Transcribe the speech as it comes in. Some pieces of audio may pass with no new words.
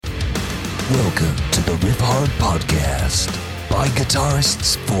Welcome to the Riff Hard Podcast by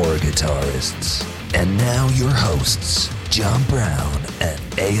guitarists for guitarists. And now your hosts, John Brown and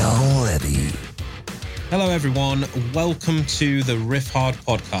Eyal Levy. Hello everyone, welcome to the Riff Hard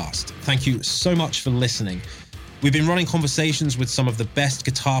Podcast. Thank you so much for listening. We've been running conversations with some of the best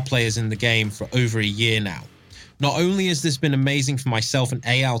guitar players in the game for over a year now. Not only has this been amazing for myself and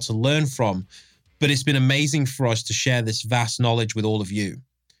Eyal to learn from, but it's been amazing for us to share this vast knowledge with all of you.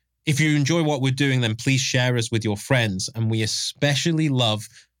 If you enjoy what we're doing, then please share us with your friends, and we especially love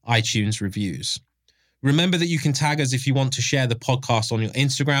iTunes reviews. Remember that you can tag us if you want to share the podcast on your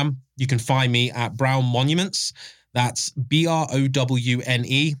Instagram. You can find me at Brown Monuments. That's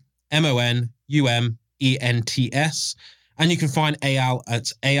BROWNEMONUMENTS. And you can find Eyal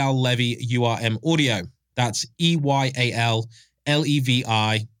at Eyal Levy URM Audio. That's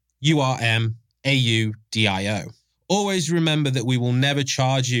EYALLEVIURMAUDIO. Always remember that we will never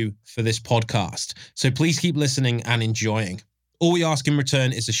charge you for this podcast, so please keep listening and enjoying. All we ask in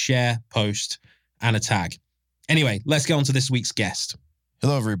return is a share, post, and a tag. Anyway, let's get on to this week's guest.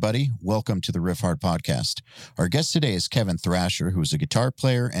 Hello, everybody. Welcome to the Riff Hard Podcast. Our guest today is Kevin Thrasher, who is a guitar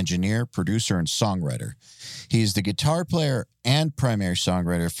player, engineer, producer, and songwriter. He is the guitar player and primary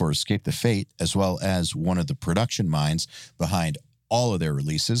songwriter for Escape the Fate, as well as one of the production minds behind all of their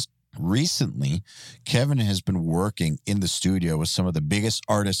releases. Recently, Kevin has been working in the studio with some of the biggest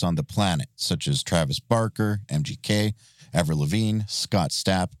artists on the planet, such as Travis Barker, MGK, Avril Lavigne, Scott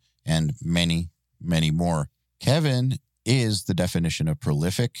Stapp, and many, many more. Kevin is the definition of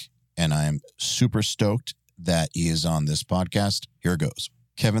prolific, and I'm super stoked that he is on this podcast. Here goes.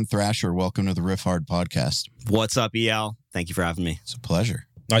 Kevin Thrasher, welcome to the Riff Hard Podcast. What's up, EL? Thank you for having me. It's a pleasure.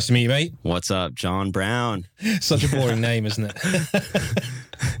 Nice to meet you, mate. What's up, John Brown? Such a boring name, isn't it?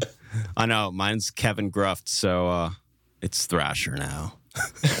 I know, mine's Kevin Gruft, so it's Thrasher now.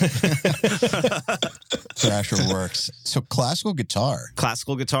 Thrasher works. So classical guitar.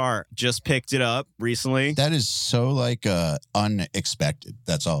 Classical guitar. Just picked it up recently. That is so unexpected.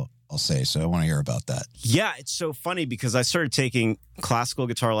 That's all I'll say. So I want to hear about that. Yeah, it's so funny because I started taking classical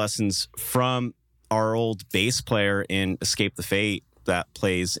guitar lessons from our old bass player in Escape the Fate that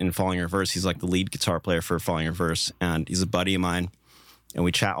plays in Falling Reverse. He's like the lead guitar player for Falling Reverse, and he's a buddy of mine. And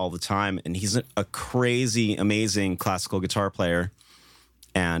we chat all the time, and he's a crazy, amazing classical guitar player.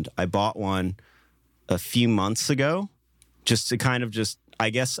 And I bought one a few months ago just to kind of I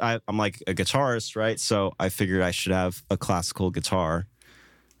guess I'm like a guitarist, right? So I figured I should have a classical guitar,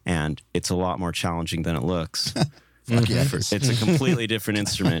 and it's a lot more challenging than it looks. Yes. It's a completely different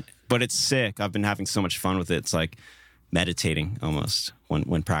instrument, but it's sick. I've been having so much fun with it. It's like meditating almost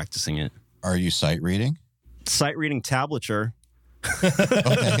when practicing it. Are you sight reading? Sight reading tablature.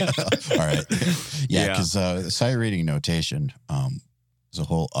 Okay. All right. Yeah, because sight reading notation is a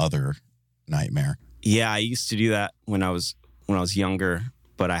whole other nightmare. Yeah, I used to do that when I was younger,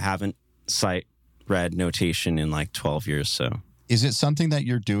 but I haven't sight read notation in like 12 years. So, is it something that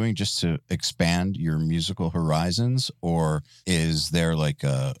you're doing just to expand your musical horizons, or is there like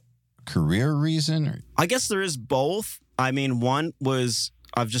a career reason? I guess there is both. I mean, one was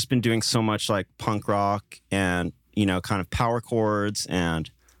I've just been doing so much like punk rock and kind of power chords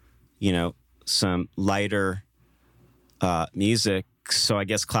and, some lighter music. So I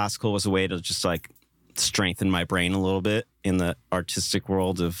guess classical was a way to just like strengthen my brain a little bit in the artistic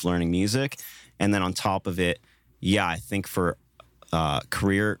world of learning music. And then on top of it, I think for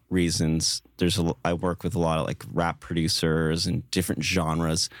career reasons, I work with a lot of like rap producers and different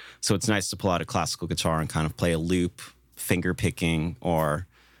genres. So it's nice to pull out a classical guitar and kind of play a loop, finger picking, or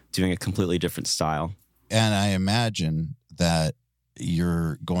doing a completely different style. And I imagine that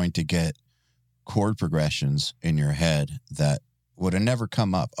you're going to get chord progressions in your head that would have never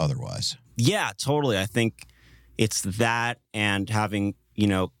come up otherwise. Yeah, totally. I think it's that, and having,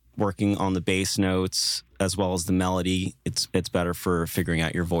 working on the bass notes as well as the melody, it's better for figuring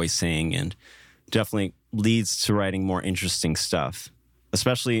out your voicing, and definitely leads to writing more interesting stuff,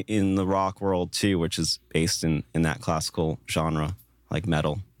 especially in the rock world too, which is based in that classical genre, like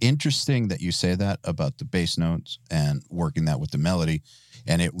metal. Interesting that you say that about the bass notes and working that with the melody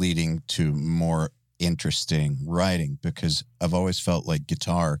and it leading to more interesting writing, because I've always felt like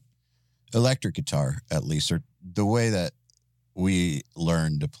guitar, electric guitar at least, or the way that we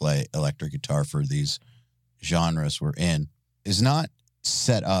learn to play electric guitar for these genres we're in, is not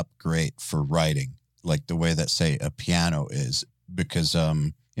set up great for writing like the way that, say, a piano is, because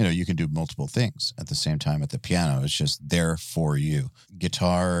you can do multiple things at the same time at the piano. It's just there for you.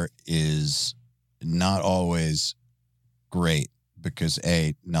 Guitar is not always great because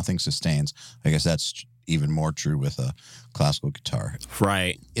nothing sustains. I guess that's even more true with a classical guitar.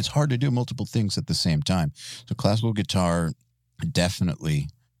 Right. It's hard to do multiple things at the same time. So classical guitar, definitely,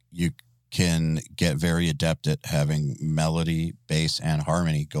 you can get very adept at having melody, bass, and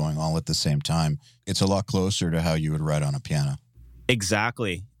harmony going all at the same time. It's a lot closer to how you would write on a piano.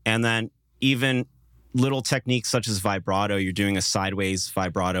 Exactly. And then even little techniques such as vibrato, you're doing a sideways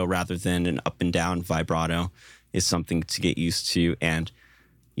vibrato rather than an up and down vibrato, is something to get used to. And,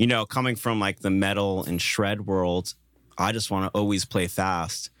 you know, coming from like the metal and shred world, I just want to always play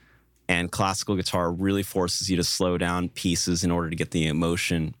fast. And classical guitar really forces you to slow down pieces in order to get the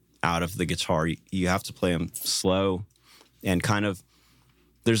emotion out of the guitar. You have to play them slow and kind of,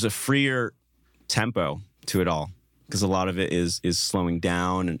 there's a freer tempo to it all, because a lot of it is slowing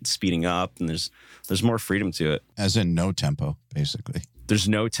down and speeding up, and there's more freedom to it. As in no tempo, basically. There's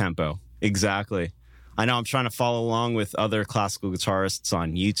no tempo. Exactly. I know I'm trying to follow along with other classical guitarists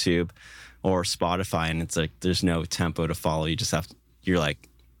on YouTube or Spotify, and it's like there's no tempo to follow. You just have to, you're like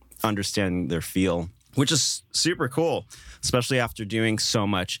understanding their feel, which is super cool, especially after doing so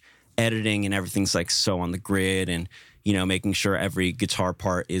much editing and everything's like so on the grid, and you know, making sure every guitar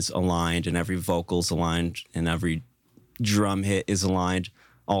part is aligned and every vocal's aligned and every drum hit is aligned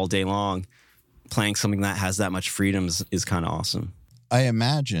all day long. Playing something that has that much freedom is kind of awesome. I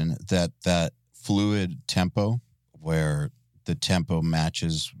imagine that fluid tempo, where the tempo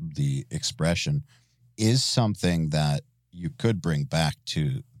matches the expression, is something that you could bring back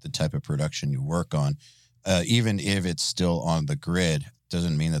to the type of production you work on. Even if it's still on the grid,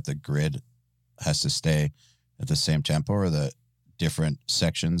 doesn't mean that the grid has to stay at the same tempo, or the different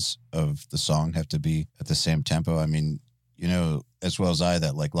sections of the song have to be at the same tempo. I mean, you know as well as I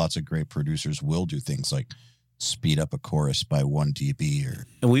that like lots of great producers will do things like speed up a chorus by 1 dB.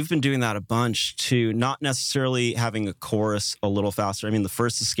 And we've been doing that a bunch too, not necessarily having a chorus a little faster. I mean, the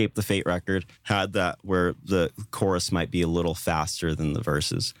first Escape the Fate record had that where the chorus might be a little faster than the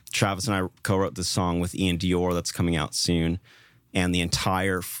verses. Travis and I co-wrote this song with Ian Dior that's coming out soon, and the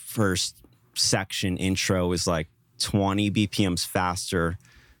entire first section intro is like 20 BPMs faster,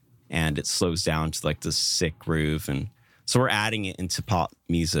 and it slows down to like this sick groove. And so we're adding it into pop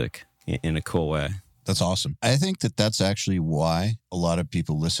music in a cool way. That's awesome. I think that that's actually why a lot of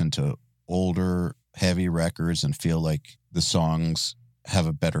people listen to older, heavy records and feel like the songs have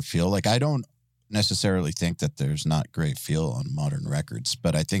a better feel. Like, I don't necessarily think that there's not great feel on modern records,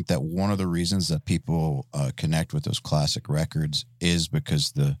 but I think that one of the reasons that people connect with those classic records is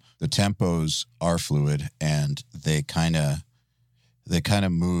because the tempos are fluid, and they kind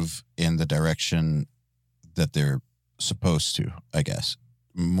of move in the direction that they're supposed to, I guess,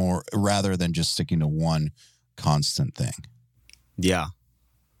 more rather than just sticking to one constant thing. Yeah.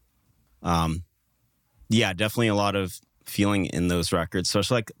 Yeah, definitely a lot of feeling in those records,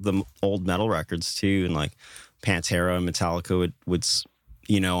 especially like the old metal records too. And like Pantera and Metallica would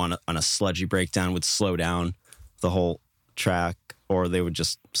you know, on a sludgy breakdown would slow down the whole track, or they would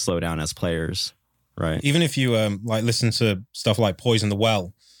just slow down as players. Right. Even if you like listen to stuff like Poison the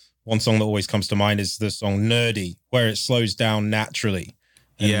Well, one song that always comes to mind is the song Nerdy, where it slows down naturally.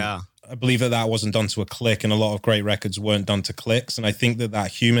 And yeah. I believe that wasn't done to a click, and a lot of great records weren't done to clicks. And I think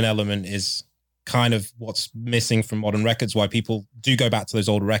that human element is kind of what's missing from modern records, why people do go back to those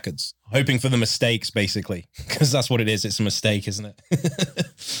older records, hoping for the mistakes, basically, because that's what it is. It's a mistake, isn't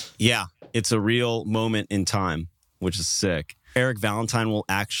it? Yeah, it's a real moment in time, which is sick. Eric Valentine will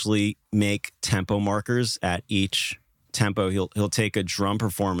actually make tempo markers at each tempo. He'll take a drum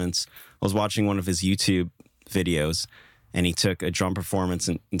performance. I was watching one of his YouTube videos, and he took a drum performance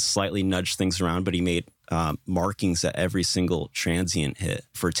and slightly nudged things around, but he made markings at every single transient hit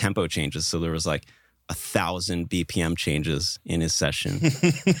for tempo changes. So there was like 1,000 BPM changes in his session.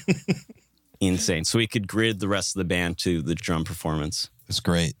 Insane. So he could grid the rest of the band to the drum performance. It's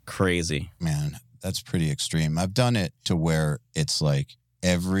great. Crazy. Man, that's pretty extreme. I've done it to where it's like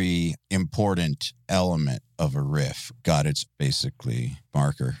every important element of a riff got its basically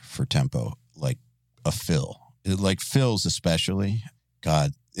marker for tempo, like a fill. Like fills especially.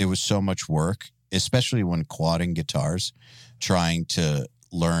 God, it was so much work, especially when quadding guitars, trying to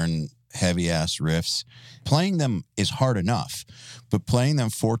learn heavy-ass riffs. Playing them is hard enough, but playing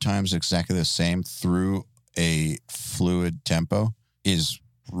them 4 times exactly the same through a fluid tempo is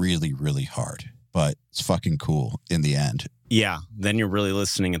really, really hard. But it's fucking cool in the end. Yeah, then you're really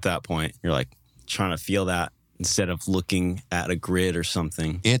listening at that point. You're like trying to feel that instead of looking at a grid or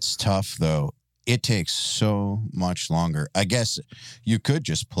something. It's tough, though. It takes so much longer. I guess you could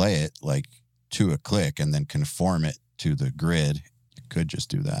just play it like to a click and then conform it to the grid. You could just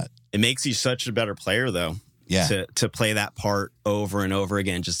do that. It makes you such a better player, though. to play that part over and over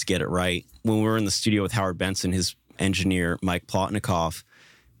again just to get it right. When we were in the studio with Howard Benson, his engineer, Mike Plotnikoff,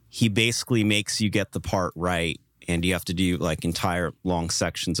 he basically makes you get the part right, and you have to do like entire long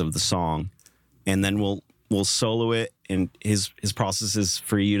sections of the song, and then we'll solo it, and his process is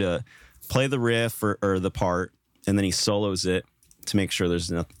for you to play the riff or the part, and then he solos it to make sure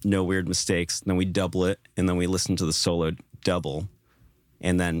there's no weird mistakes. And then we double it, and then we listen to the solo double,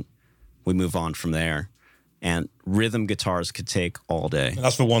 and then we move on from there. And rhythm guitars could take all day. And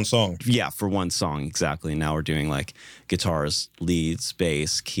that's for one song? Yeah, for one song, exactly. Now we're doing like guitars, leads,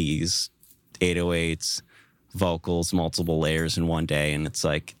 bass, keys, 808s, vocals, multiple layers in one day, and it's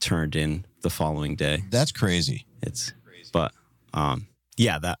like turned in the following day. That's crazy. But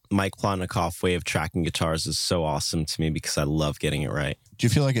that Mike Plotnikoff way of tracking guitars is so awesome to me because I love getting it right. Do you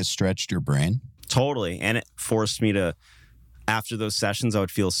feel like it stretched your brain? Totally. And it forced me to, after those sessions, I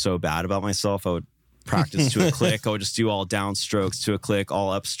would feel so bad about myself. I would practice to a click. I would just do all downstrokes to a click,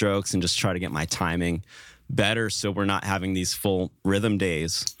 all upstrokes, and just try to get my timing better so we're not having these full rhythm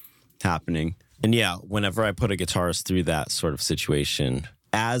days happening. And yeah, whenever I put a guitarist through that sort of situation,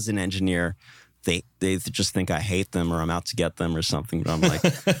 as an engineer, they just think I hate them or I'm out to get them or something. But I'm like,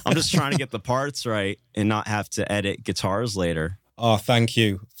 I'm just trying to get the parts right and not have to edit guitars later. Oh, thank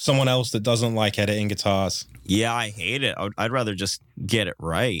you. Someone else that doesn't like editing guitars. Yeah, I hate it. I'd rather just get it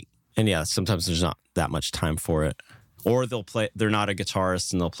right. And yeah, sometimes there's not that much time for it. Or they're not a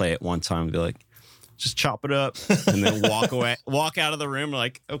guitarist and they'll play it one time and be like, just chop it up and then walk out of the room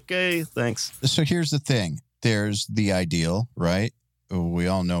like, okay, thanks. So here's the thing. There's the ideal, right? We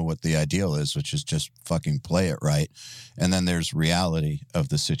all know what the ideal is, which is just fucking play it right. And then there's reality of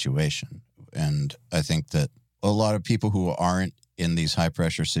the situation. And I think that a lot of people who aren't in these high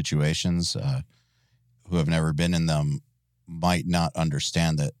pressure situations, who have never been in them, might not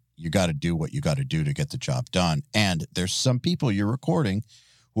understand that you got to do what you got to do to get the job done. And there's some people you're recording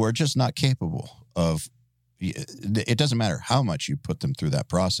who are just not capable of, it doesn't matter how much you put them through that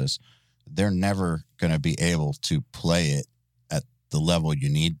process. They're never going to be able to play it at the level you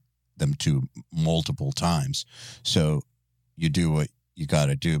need them to multiple times. So you do what you got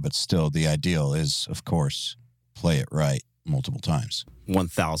to do, but still the ideal is, of course, play it right multiple times.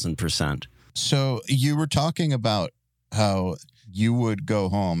 1000%. So you were talking about how you would go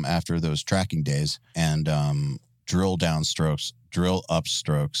home after those tracking days and drill down strokes, drill up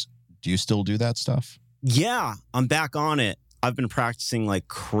strokes. Do you still do that stuff? Yeah, I'm back on it. I've been practicing like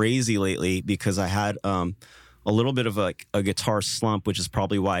crazy lately because I had a little bit of a guitar slump, which is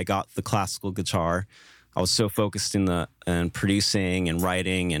probably why I got the classical guitar. I was so focused in producing and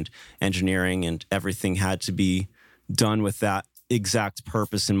writing and engineering, and everything had to be done with that exact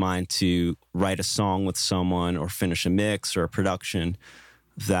purpose in mind to write a song with someone or finish a mix or a production,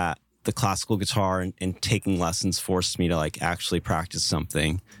 that the classical guitar and taking lessons forced me to like actually practice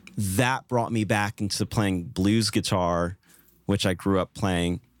something. That brought me back into playing blues guitar, which I grew up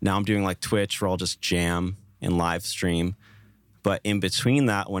playing. Now I'm doing like Twitch where I'll just jam and live stream. But in between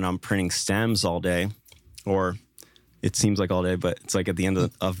that, when I'm printing stems all day, or it seems like all day, but it's like at the end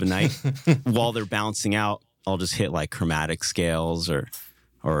of the night, while they're bouncing out, I'll just hit like chromatic scales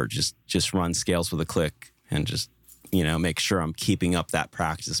or just run scales with a click and just, make sure I'm keeping up that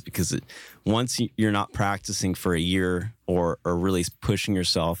practice, because once you're not practicing for a year or really pushing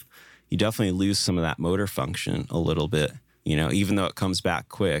yourself, you definitely lose some of that motor function a little bit, even though it comes back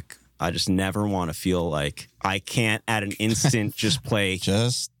quick. I just never want to feel like I can't at an instant just play.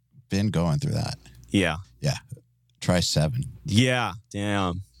 Just been going through that. Yeah. Yeah. Try 7. Yeah.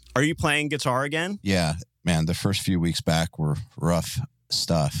 Damn. Are you playing guitar again? Yeah. Man, the first few weeks back were rough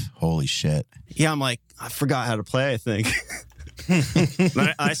stuff. Holy shit. Yeah, I'm like, I forgot how to play, I think.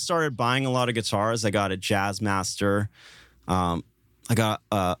 I started buying a lot of guitars. I got a Jazzmaster. I got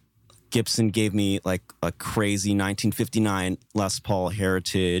Gibson gave me like a crazy 1959 Les Paul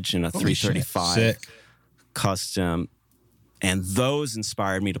Heritage and a Holy 335 Sick. Custom. And those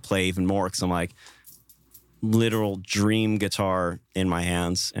inspired me to play even more, because I'm like, literal dream guitar in my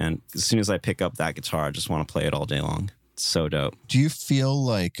hands. And as soon as I pick up that guitar, I just want to play it all day long. It's so dope. Do you feel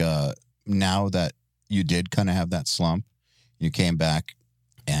like now that you did kind of have that slump, you came back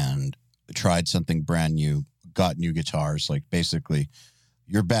and tried something brand new, got new guitars, like basically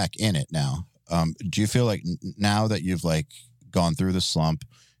you're back in it now. Do you feel like now that you've like gone through the slump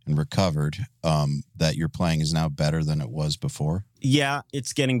and recovered, that your playing is now better than it was before? Yeah,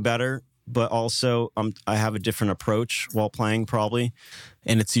 it's getting better. But also, I have a different approach while playing, probably.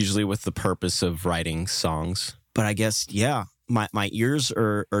 And it's usually with the purpose of writing songs. But I guess, yeah, my ears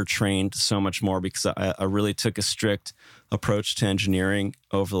are trained so much more, because I really took a strict approach to engineering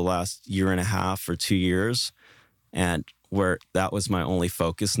over the last year and a half or 2 years. and where that was my only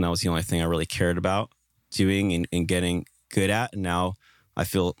focus, and that was the only thing I really cared about doing and getting good at. And now I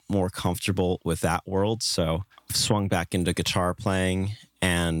feel more comfortable with that world. So I've swung back into guitar playing,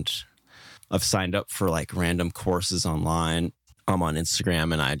 and I've signed up for like random courses online. I'm on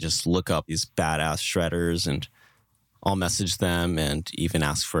Instagram and I just look up these badass shredders and I'll message them and even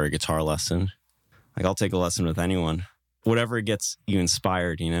ask for a guitar lesson. Like, I'll take a lesson with anyone. Whatever gets you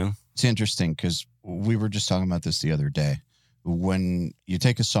inspired, you know? It's interesting because we were just talking about this the other day. When you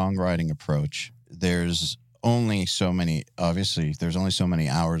take a songwriting approach, there's only so many hours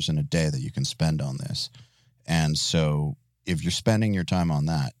in a day that you can spend on this. And so if you're spending your time on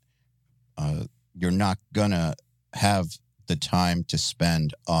that, you're not going to have the time to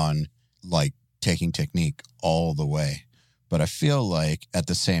spend on like taking technique all the way. But I feel like at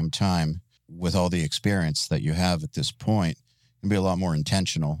the same time, with all the experience that you have at this point, you can be a lot more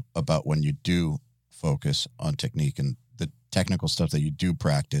intentional about when you do focus on technique, and the technical stuff that you do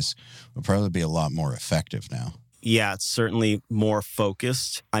practice will probably be a lot more effective now. Yeah, it's certainly more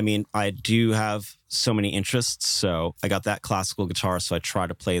focused. I mean, I do have so many interests. So I got that classical guitar, so I try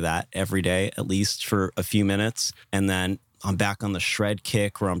to play that every day, at least for a few minutes. And then I'm back on the shred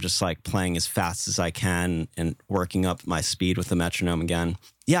kick where I'm just like playing as fast as I can and working up my speed with the metronome again.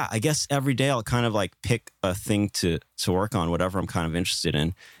 Yeah, I guess every day I'll kind of like pick a thing to work on, whatever I'm kind of interested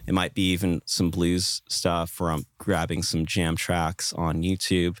in. It might be even some blues stuff where I'm grabbing some jam tracks on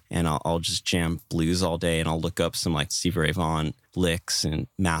YouTube and I'll just jam blues all day, and I'll look up some like Stevie Ray Vaughan licks and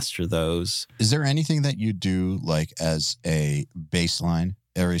master those. Is there anything that you do like as a baseline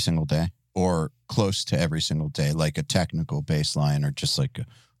every single day, or close to every single day, like a technical baseline or just like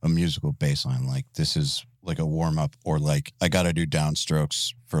a musical baseline? Like, this is like a warm up, or like I got to do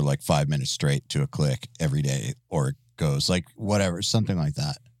downstrokes for like 5 minutes straight to a click every day, or it goes like whatever, something like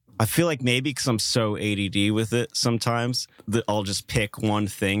that. I feel like maybe because I'm so ADD with it sometimes that I'll just pick one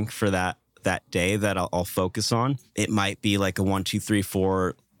thing for that day that I'll focus on. It might be like a 1, 2, 3,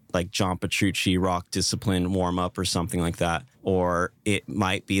 4, like John Petrucci rock discipline warm up or something like that. Or it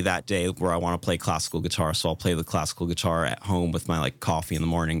might be that day where I want to play classical guitar. So I'll play the classical guitar at home with my like coffee in the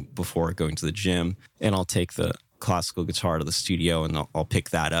morning before going to the gym. And I'll take the classical guitar to the studio and I'll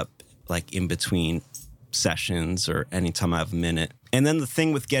pick that up like in between sessions or anytime I have a minute. And then the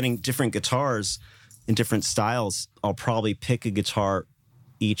thing with getting different guitars in different styles, I'll probably pick a guitar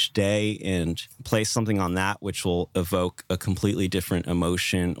each day and play something on that, which will evoke a completely different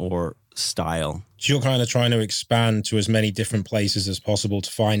emotion or style. So you're kind of trying to expand to as many different places as possible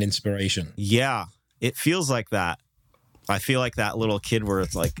to find inspiration. Yeah, it feels like that. I feel like that little kid where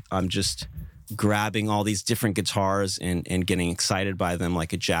it's like I'm just grabbing all these different guitars and getting excited by them.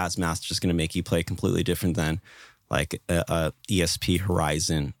 Like a jazz master is going to make you play completely different than like a ESP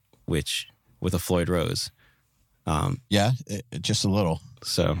Horizon, which with a Floyd Rose. Just a little.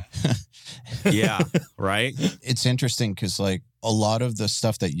 So, yeah, right? It's interesting because like a lot of the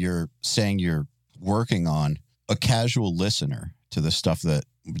stuff that you're saying you're working on, a casual listener to the stuff that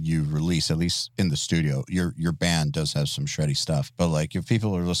you release, at least in the studio, your band does have some shreddy stuff. But like if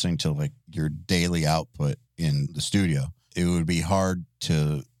people are listening to like your daily output in the studio, it would be hard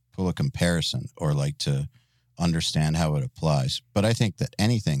to pull a comparison or like to understand how it applies. But I think that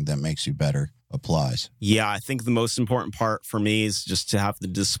anything that makes you better applies. Yeah, I think the most important part for me is just to have the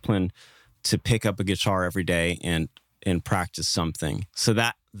discipline to pick up a guitar every day and practice something. So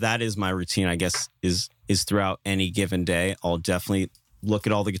that is my routine, I guess, is throughout any given day. I'll definitely look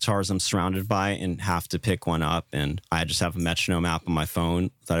at all the guitars I'm surrounded by and have to pick one up. And I just have a metronome app on my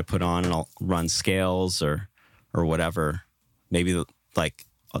phone that I put on, and I'll run scales or whatever. Maybe like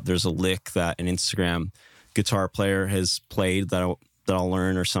there's a lick that an Instagram guitar player has played that I'll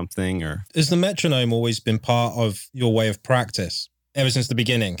learn or something. Or has the metronome always been part of your way of practice ever since the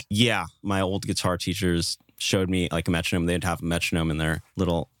beginning? Yeah, my old guitar teachers showed me like a metronome. They'd have a metronome in their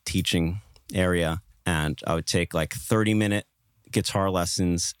little teaching area, and I would take like 30-minute guitar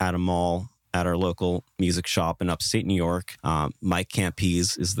lessons at a mall at our local music shop in upstate New York. Mike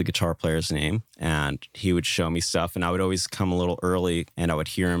Campese is the guitar player's name, and he would show me stuff, and I would always come a little early, and I would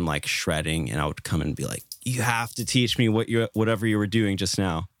hear him like shredding, and I would come and be like, "You have to teach me whatever you were doing just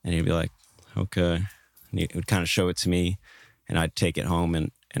now." And he'd be like, "Okay." And he would kind of show it to me, and I'd take it home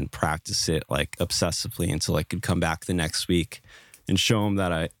and practice it like obsessively until I could come back the next week and show him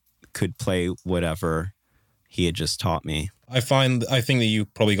that I could play whatever he had just taught me. I think that you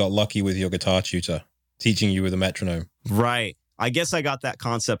probably got lucky with your guitar tutor teaching you with a metronome. Right. I guess I got that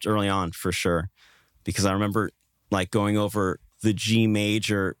concept early on for sure, because I remember like going over the G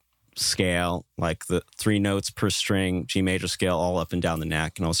major scale, like the 3 notes per string G major scale all up and down the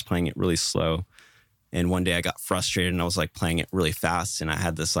neck, and I was playing it really slow. And one day I got frustrated and I was like playing it really fast. And I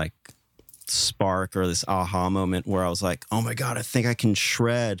had this like spark or this aha moment where I was like, oh my God, I think I can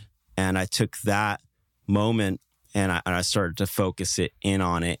shred. And I took that moment and I started to focus it in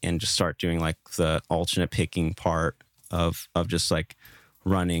on it and just start doing like the alternate picking part of just like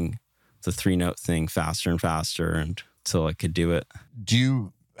running the 3-note thing faster and faster until I could do it. Do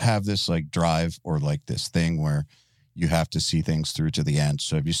you have this like drive or like this thing where you have to see things through to the end?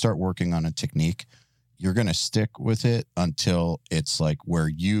 So if you start working on a technique, you're going to stick with it until it's like where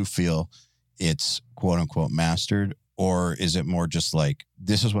you feel it's quote unquote mastered? Or is it more just like,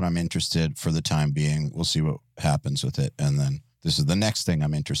 this is what I'm interested for the time being. We'll see what happens with it. And then this is the next thing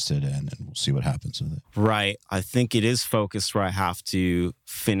I'm interested in and we'll see what happens with it. Right. I think it is focused where I have to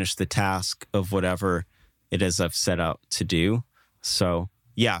finish the task of whatever it is I've set out to do. So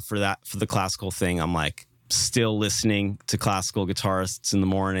yeah, for the classical thing, I'm like still listening to classical guitarists in the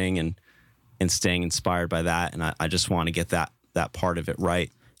morning and staying inspired by that. And I just want to get that part of it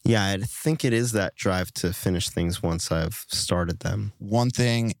right. Yeah, I think it is that drive to finish things once I've started them. One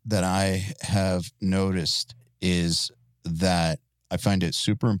thing that I have noticed is that I find it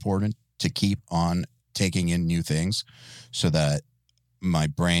super important to keep on taking in new things so that my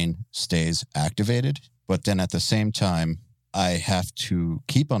brain stays activated. But then at the same time, I have to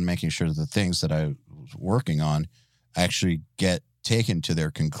keep on making sure that the things that I was working on actually get taken to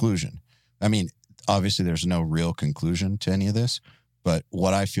their conclusion. I mean, obviously there's no real conclusion to any of this, but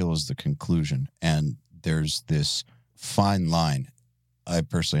what I feel is the conclusion. And there's this fine line I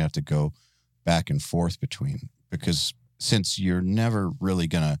personally have to go back and forth between, because since you're never really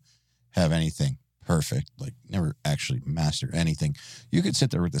going to have anything perfect, like never actually master anything, you could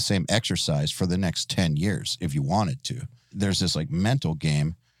sit there with the same exercise for the next 10 years if you wanted to. There's this like mental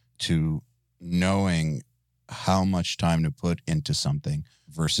game to knowing how much time to put into something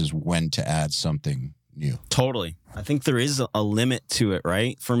versus when to add something new. Totally. I think there is a limit to it,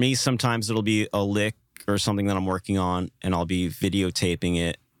 right? For me, sometimes it'll be a lick or something that I'm working on and I'll be videotaping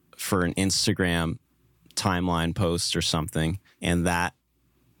it for an Instagram timeline post or something. And that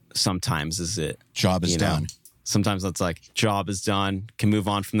sometimes is it. Job is done. Sometimes that's like, job is done, can move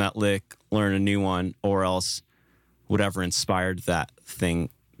on from that lick, learn a new one, or else whatever inspired that thing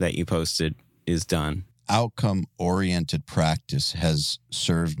that you posted is done. Outcome-oriented practice has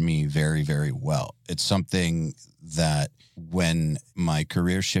served me very, very well. It's something that when my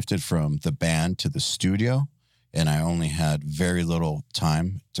career shifted from the band to the studio and I only had very little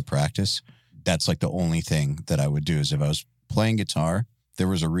time to practice, that's like the only thing that I would do is if I was playing guitar, there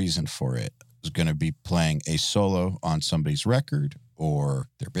was a reason for it. I was going to be playing a solo on somebody's record or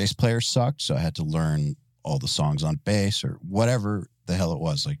their bass player sucked, so I had to learn all the songs on bass or whatever the hell it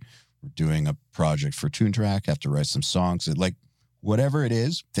was. Like, we're doing a project for Tune Track, have to write some songs. Like, whatever it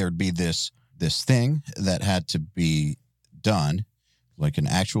is, there'd be this thing that had to be done, like an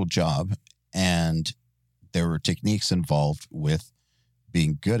actual job. And there were techniques involved with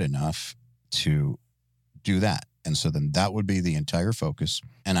being good enough to do that. And so then that would be the entire focus.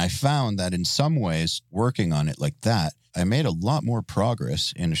 And I found that in some ways, working on it like that, I made a lot more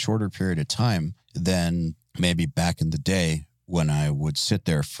progress in a shorter period of time than maybe back in the day when I would sit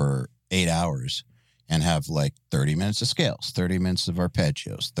there for 8 hours and have like 30 minutes of scales, 30 minutes of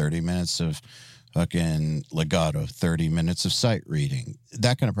arpeggios, 30 minutes of fucking legato, 30 minutes of sight reading.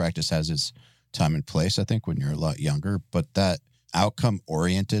 That kind of practice has its time and place, I think, when you're a lot younger. But that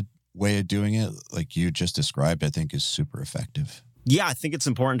outcome-oriented way of doing it, like you just described, I think is super effective. Yeah, I think it's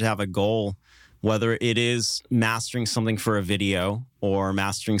important to have a goal, whether it is mastering something for a video or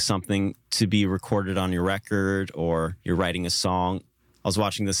mastering something to be recorded on your record or you're writing a song. I was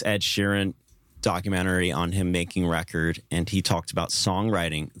watching this Ed Sheeran documentary on him making record, and he talked about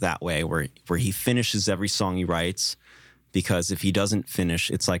songwriting that way, where he finishes every song he writes, because if he doesn't finish,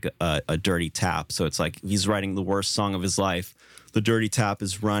 it's like a dirty tap. So it's like if he's writing the worst song of his life, the dirty tap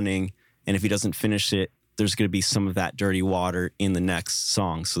is running, and if he doesn't finish it, there's going to be some of that dirty water in the next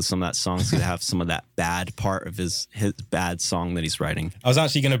song. So some of that song's going to have some of that bad part of his bad song that he's writing. I was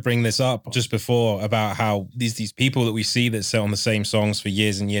actually going to bring this up just before about how these people that we see that sit on the same songs for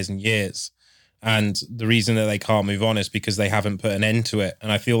years and years and years. And the reason that they can't move on is because they haven't put an end to it.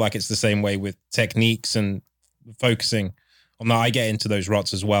 And I feel like it's the same way with techniques and focusing on that. I get into those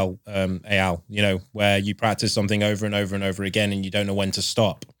ruts as well, Eyal, where you practice something over and over and over again and you don't know when to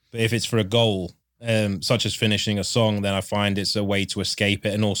stop. But if it's for a goal, such as finishing a song, then I find it's a way to escape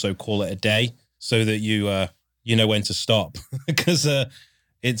it and also call it a day so that you know when to stop. Because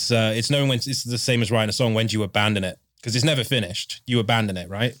it's knowing when it's the same as writing a song. When do you abandon it? Because it's never finished. You abandon it,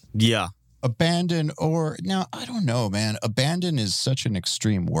 right? Yeah. Abandon, or now I don't know, man. Abandon is such an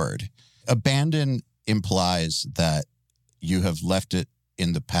extreme word. Abandon implies that you have left it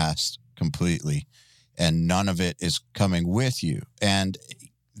in the past completely and none of it is coming with you. And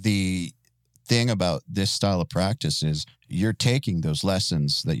the thing about this style of practice is you're taking those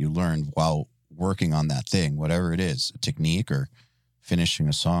lessons that you learned while working on that thing, whatever it is, a technique or finishing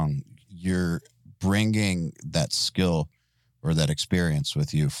a song, you're bringing that skill or that experience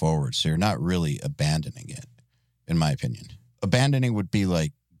with you forward. So you're not really abandoning it, in my opinion. Abandoning would be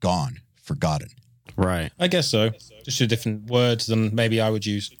like gone, forgotten. Right. I guess so. Just a different words than maybe I would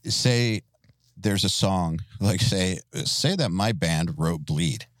use. Say there's a song, like say that my band wrote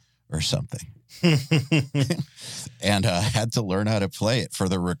Bleed or something. And had to learn how to play it for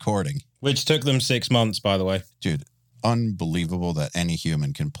the recording. Which took them 6 months, by the way. Dude, unbelievable that any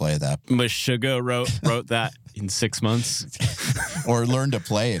human can play that. Meshuggah wrote that in 6 months. Or learn to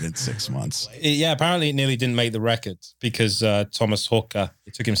play it in 6 months. Yeah, apparently it nearly didn't make the record because Thomas Hooker,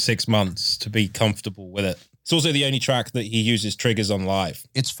 it took him 6 months to be comfortable with it. It's also the only track that he uses triggers on live.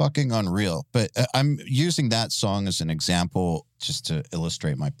 It's fucking unreal. But I'm using that song as an example just to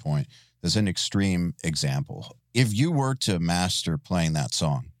illustrate my point. As an extreme example. If you were to master playing that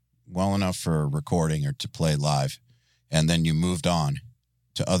song well enough for a recording or to play live, and then you moved on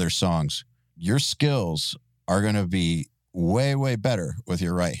to other songs, your skills are going to be way, way better with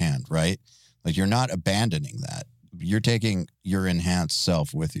your right hand, right? Like you're not abandoning that. You're taking your enhanced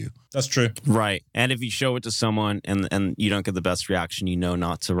self with you. That's true. Right. And if you show it to someone and you don't get the best reaction, you know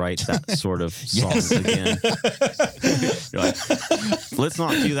not to write that sort of song again. You're like, let's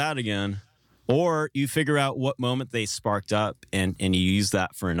not do that again. Or you figure out what moment they sparked up and you use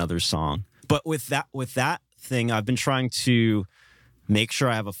that for another song. But with that thing, I've been trying to make sure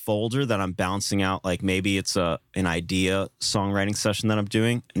I have a folder that I'm bouncing out. Like maybe it's an idea songwriting session that I'm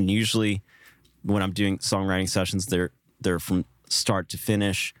doing. And usually when I'm doing songwriting sessions, they're from start to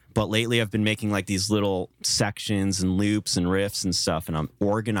finish. But lately I've been making like these little sections and loops and riffs and stuff, and I'm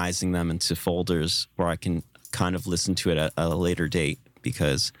organizing them into folders where I can kind of listen to it at a later date,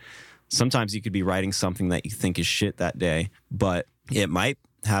 because sometimes you could be writing something that you think is shit that day, but it might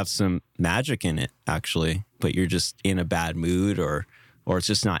have some magic in it actually, but you're just in a bad mood or it's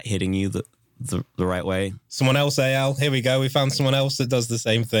just not hitting you the right way. Someone else, AL. Here we go. We found someone else that does the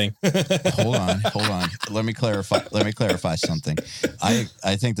same thing. Hold on. Let me clarify something.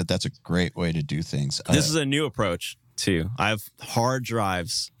 I think that's a great way to do things. This is a new approach too. I have hard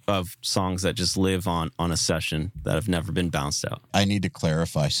drives of songs that just live on a session that have never been bounced out. I need to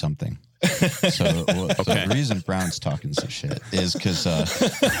clarify something. So the reason Brown's talking some shit is because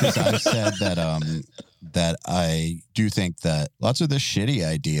I said that I do think that lots of the shitty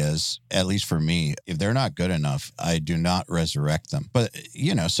ideas, at least for me, if they're not good enough, I do not resurrect them. But,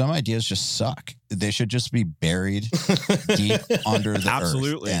 some ideas just suck. They should just be buried deep under the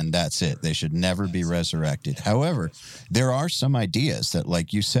earth. And that's it. They should never be resurrected. However, there are some ideas that,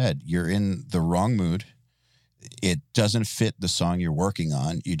 like you said, you're in the wrong mood. It doesn't fit the song you're working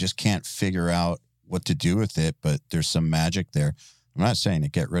on. You just can't figure out what to do with it, but there's some magic there. I'm not saying to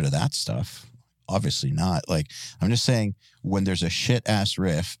get rid of that stuff. Obviously not. Like, I'm just saying when there's a shit ass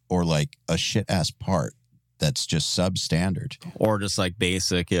riff or like a shit ass part that's just substandard. Or just like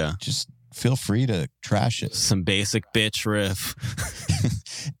basic, yeah. Just feel free to trash it. Some basic bitch riff.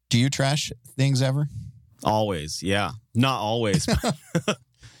 Do you trash things ever? Always, yeah. Not always.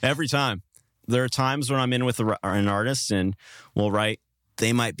 Every time. There are times when I'm in with an artist and we'll write,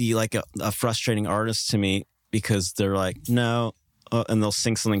 they might be like a frustrating artist to me because they're like, no, and they'll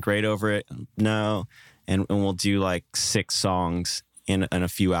sing something great over it. No. And we'll do like 6 songs in a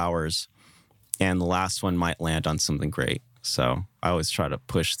few hours. And the last one might land on something great. So I always try to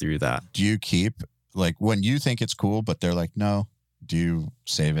push through that. Do you keep, like, when you think it's cool, but they're like, no, do you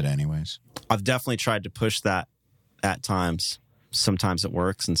save it anyways? I've definitely tried to push that at times. Sometimes it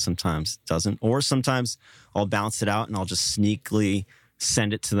works and sometimes it doesn't. Or sometimes I'll bounce it out and I'll just sneakily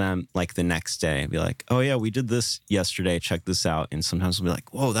send it to them like the next day. Be like, oh yeah, we did this yesterday. Check this out. And sometimes we'll be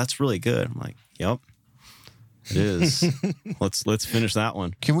like, whoa, that's really good. I'm like, yep, it is. Let's finish that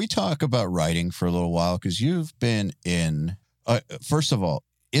one. Can we talk about writing for a little while? Because you've been in, first of all,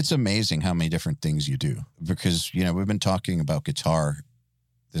 it's amazing how many different things you do. Because, we've been talking about guitar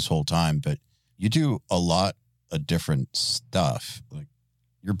this whole time, but you do a lot of different stuff, like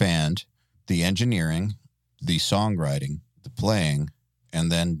your band, the engineering, the songwriting, the playing,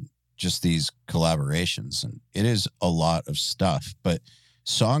 and then just these collaborations. And it is a lot of stuff. But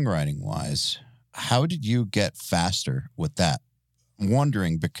songwriting wise, how did you get faster with that? I'm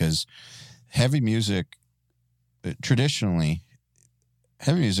wondering because heavy music, traditionally,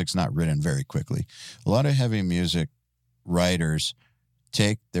 heavy music's not written very quickly. A lot of heavy music writers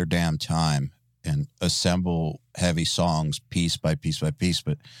take their damn time and assemble heavy songs piece by piece by piece.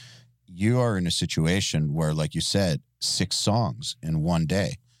 But you are in a situation where, like you said, 6 songs in one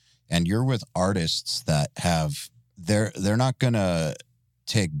day, and you're with artists that have, they're not going to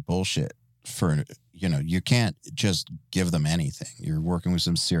take bullshit for, you can't just give them anything. You're working with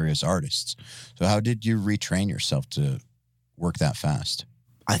some serious artists. So how did you retrain yourself to work that fast?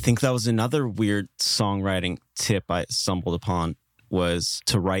 I think that was another weird songwriting tip I stumbled upon, was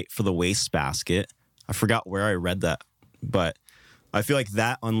to write for the wastebasket. I forgot where I read that, but I feel like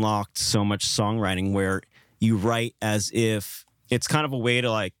that unlocked so much songwriting, where you write as if it's kind of a way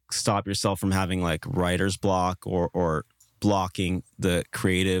to like stop yourself from having like writer's block or blocking the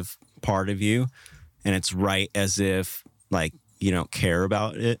creative part of you. And it's write as if like you don't care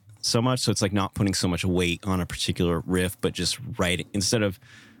about it so much. So it's like not putting so much weight on a particular riff, but just writing instead of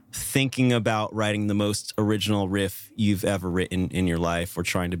thinking about writing the most original riff you've ever written in your life or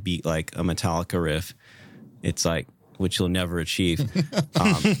trying to beat like a Metallica riff. It's like, which you'll never achieve.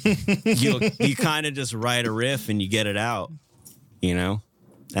 You kind of just write a riff and you get it out,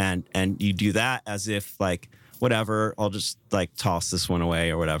 and you do that as if like, whatever, I'll just like toss this one away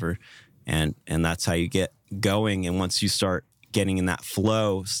or whatever. And that's how you get going. And once you start getting in that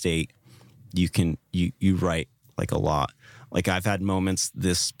flow state, you write like a lot. Like I've had moments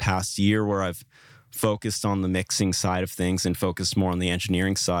this past year where I've focused on the mixing side of things and focused more on the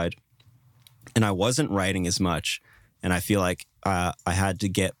engineering side. And I wasn't writing as much. And I feel like I had to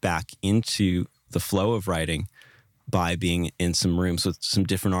get back into the flow of writing by being in some rooms with some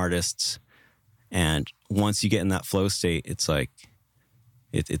different artists. And once you get in that flow state, it's like,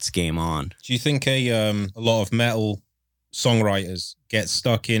 it's game on. Do you think a lot of metal songwriters get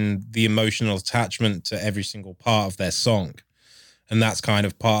stuck in the emotional attachment to every single part of their song? And that's kind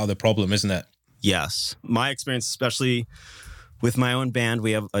of part of the problem, isn't it? Yes. My experience, especially with my own band,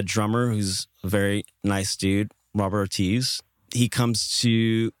 we have a drummer who's a very nice dude, Robert Ortiz. He comes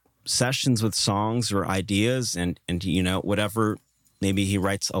to sessions with songs or ideas and whatever, maybe he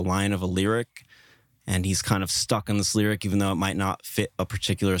writes a line of a lyric and he's kind of stuck on this lyric, even though it might not fit a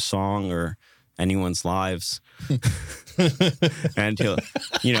particular song or anyone's lives. And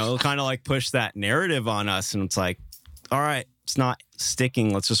he'll kind of like push that narrative on us. And it's like, all right, it's not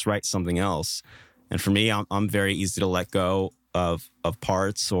sticking. Let's just write something else. And for me, I'm very easy to let go of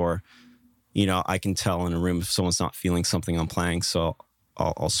parts, or, I can tell in a room if someone's not feeling something I'm playing. So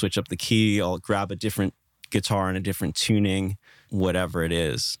I'll switch up the key. I'll grab a different guitar and a different tuning, whatever it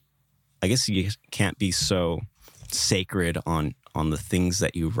is. I guess you can't be so sacred on the things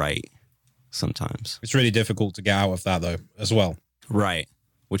that you write sometimes. It's really difficult to get out of that, though, as well. Right.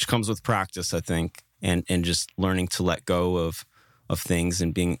 Which comes with practice, I think, and just learning to let go of things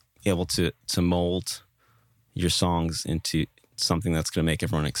and being able to mold your songs into something that's going to make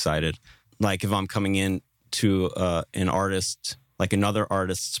everyone excited. Like if I'm coming in to an artist, like another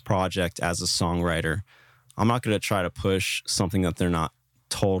artist's project as a songwriter, I'm not going to try to push something that they're not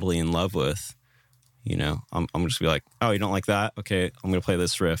totally in love with. I'm just be like, oh, you don't like that? Okay, I'm going to play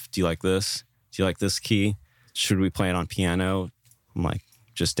this riff. Do you like this? Do you like this key? Should we play it on piano? I'm like,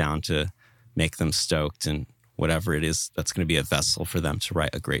 just down to make them stoked, and whatever it is, that's going to be a vessel for them to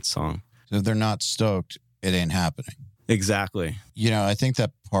write a great song. So if they're not stoked, it ain't happening. Exactly. I think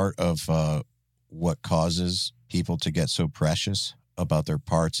that part of what causes people to get so precious about their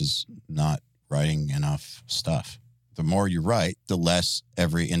parts is not writing enough stuff. The more you write, the less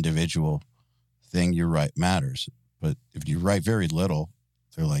every individual thing you write matters. But if you write very little,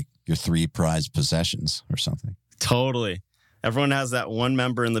 they're like your 3 prized possessions or something. Totally. Everyone has that one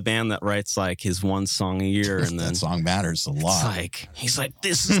member in the band that writes like his one song a year, and then that song matters a lot. It's like, he's like,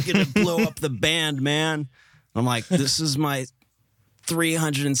 this is gonna blow up the band, man. I'm like, this is my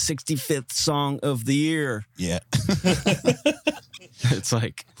 365th song of the year. Yeah. It's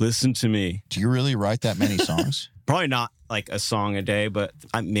like, listen to me. Do you really write that many songs? Probably not like a song a day, but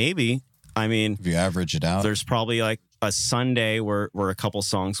maybe. I mean, if you average it out, there's probably like a Sunday where a couple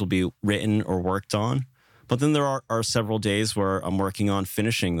songs will be written or worked on. But then there are several days where I'm working on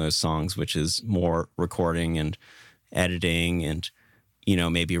finishing those songs, which is more recording and editing and,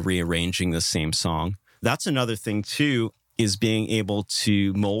 maybe rearranging the same song. That's another thing too, is being able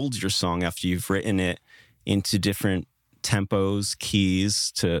to mold your song after you've written it into different tempos,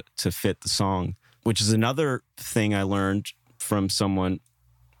 keys to fit the song, which is another thing I learned from someone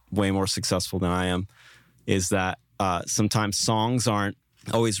way more successful than I am, is that sometimes songs aren't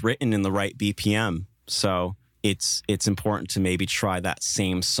always written in the right BPM. So it's important to maybe try that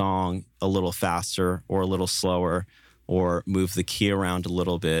same song a little faster or a little slower, or move the key around a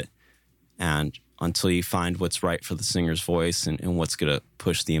little bit, and until you find what's right for the singer's voice and what's going to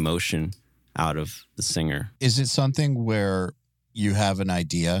push the emotion out of the singer. Is it something where you have an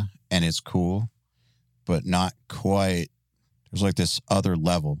idea and it's cool, but not quite, there's like this other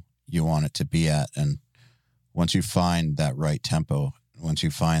level you want it to be at, and once you find that right tempo, once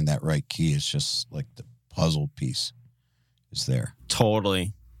you find that right key, it's just like the puzzle piece is there.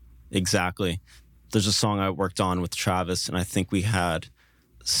 Totally. Exactly. There's a song I worked on with Travis, and I think we had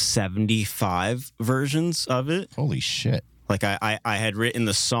 75 versions of it. Holy shit. Like I had written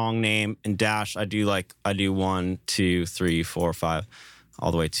the song name and dash. I do 1, 2, 3, 4, 5,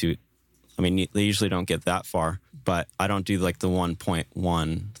 all the way to, I mean, they usually don't get that far, but I don't do like the 1.13,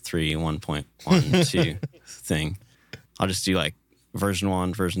 1.12 thing. I'll just do like version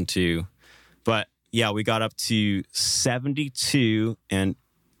 1, version 2. But yeah, we got up to 72, and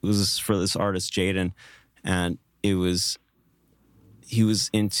it was for this artist, Jaden, and he was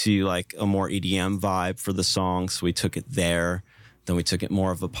into like a more EDM vibe for the song, so we took it there. Then we took it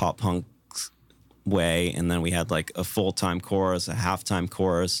more of a pop punk way, and then we had like a full-time chorus, a halftime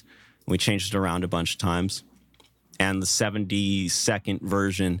chorus. We changed it around a bunch of times, and the 72nd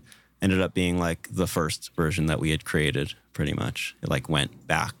version ended up being like the first version that we had created. Pretty much, it like went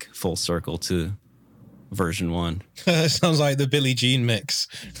back full circle to version 1. Sounds like the Billie Jean mix.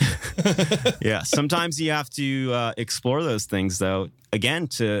 Yeah, sometimes you have to explore those things, though. Again,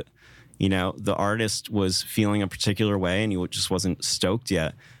 the artist was feeling a particular way, and he just wasn't stoked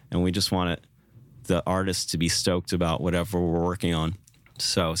yet, and we just wanted the artist to be stoked about whatever we're working on.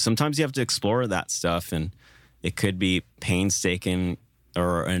 So sometimes you have to explore that stuff, and it could be painstaking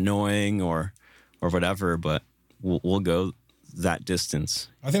or annoying or whatever, but we'll go that distance.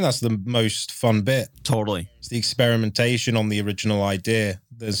 I think that's the most fun bit. Totally. It's the experimentation on the original idea.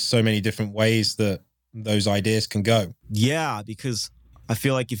 There's so many different ways that those ideas can go. Yeah, because I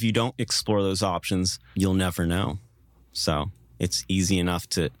feel like if you don't explore those options, you'll never know. So it's easy enough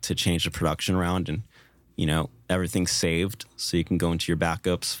to change the production around, and everything's saved, so you can go into your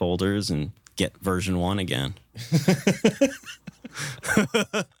backups folders and get version 1 again.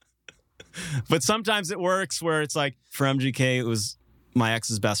 But sometimes it works where it's like for MGK, it was my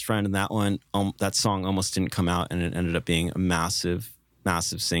ex's best friend, and that one, that song almost didn't come out, and it ended up being a massive,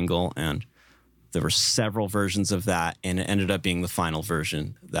 massive single. And there were several versions of that, and it ended up being the final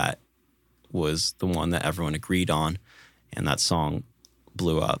version that was the one that everyone agreed on, and that song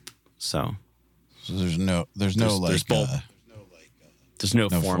blew up. So there's no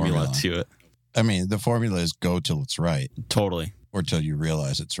formula to it. I mean, the formula is go till it's right. Totally. Or till you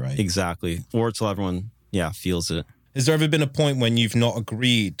realize it's right. Exactly. Or till everyone, feels it. Has there ever been a point when you've not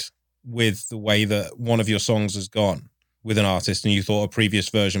agreed with the way that one of your songs has gone with an artist, and you thought a previous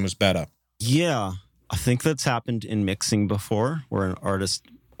version was better? Yeah. I think that's happened in mixing before, where an artist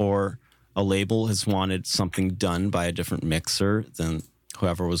or a label has wanted something done by a different mixer than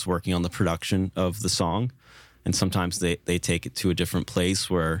whoever was working on the production of the song. And sometimes they take it to a different place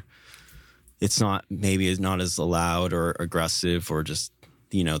where it's not as loud or aggressive, or just,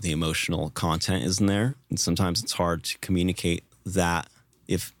 the emotional content isn't there. And sometimes it's hard to communicate that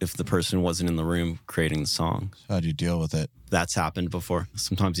if the person wasn't in the room creating the song. How do you deal with it? That's happened before.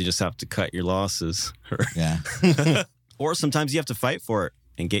 Sometimes you just have to cut your losses. Yeah. Or sometimes you have to fight for it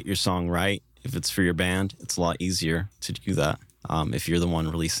and get your song right. If it's for your band, it's a lot easier to do that. If you're the one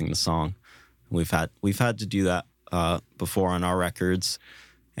releasing the song. We've had to do that before on our records,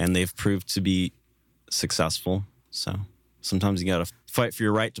 and they've proved to be successful. So sometimes you got to fight for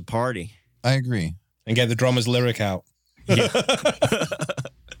your right to party. I agree. And get the drummer's lyric out. Yeah.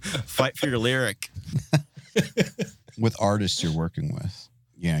 Fight for your lyric. With artists you're working with,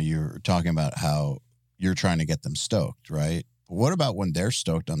 you're talking about how you're trying to get them stoked, right? But what about when they're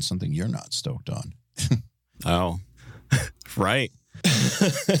stoked on something you're not stoked on? Oh, right.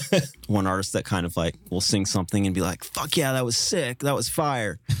 One artist that kind of like will sing something and be like, fuck yeah, that was sick, that was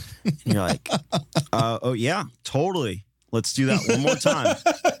fire. And you're like, oh yeah, totally, let's do that one more time.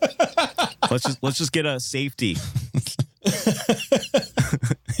 let's just get a safety.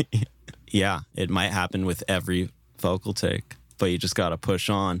 Yeah, it might happen with every vocal take, but you just got to push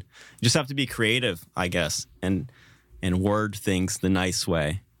on. You just have to be creative, I guess, and word things the nice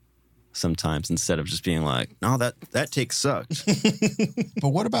way sometimes, instead of just being like, no, that take sucked. But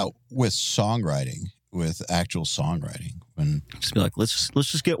what about with songwriting, with actual songwriting? When just be like, let's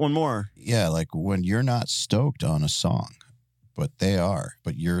just get one more. Yeah, like when you're not stoked on a song, but they are,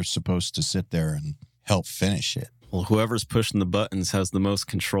 but you're supposed to sit there and help finish it. Well, whoever's pushing the buttons has the most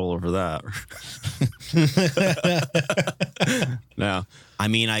control over that. No, I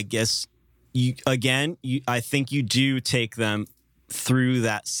mean, I guess I think you do take them through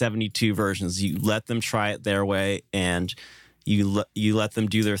that 72 versions. You let them try it their way, and you let them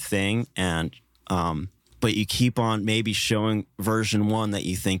do their thing, and but you keep on maybe showing version 1 that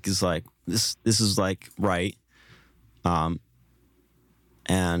you think is like this is like right,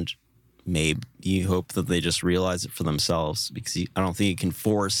 and maybe you hope that they just realize it for themselves, because I don't think you can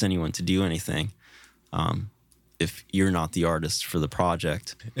force anyone to do anything if you're not the artist for the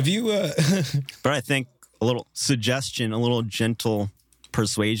project. Have you But I think a little suggestion, a little gentle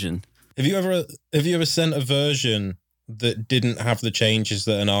persuasion. have you ever sent a version that didn't have the changes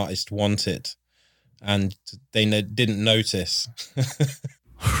that an artist wanted and they didn't notice?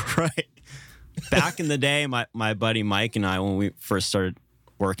 Right. Back in the day, my buddy Mike and I, when we first started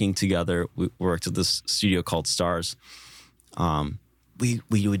working together, we worked at this studio called Stars. We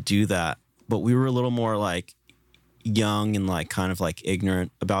would do that, but we were a little more like young and like kind of like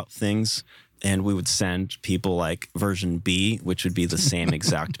ignorant about things. And we would send people like version B, which would be the same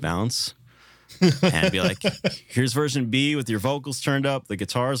exact bounce. And be like, here's version B with your vocals turned up. The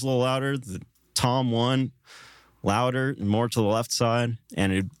guitar's a little louder. The tom 1 louder and more to the left side.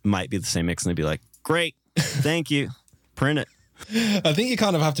 And it might be the same mix. And they'd be like, great, thank you. Print it. I think you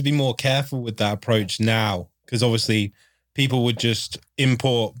kind of have to be more careful with that approach now, because obviously people would just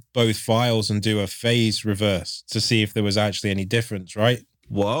import both files and do a phase reverse to see if there was actually any difference, right?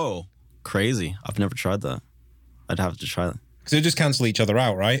 Whoa, crazy. I've never tried that. I'd have to try that. Because it would just cancel each other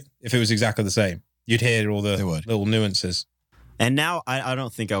out, right? If it was exactly the same. You'd hear all the little nuances. And now I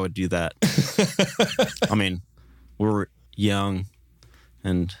don't think I would do that. I mean, we're young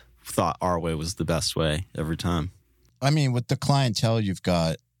and thought our way was the best way every time. I mean, with the clientele you've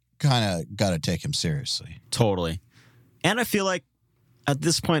got, kind of got to take him seriously. Totally. And I feel like at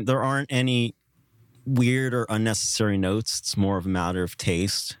this point, there aren't any weird or unnecessary notes. It's more of a matter of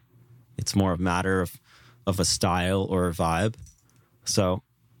taste. It's more of a matter of a style or a vibe. So,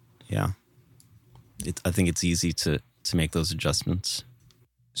 yeah, I think it's easy to make those adjustments.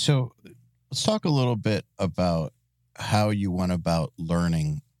 So let's talk a little bit about how you went about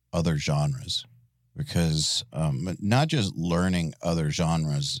learning other genres, because not just learning other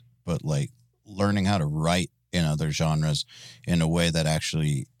genres, but like learning how to write in other genres in a way that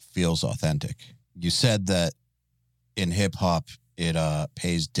actually feels authentic. You said that in hip hop, it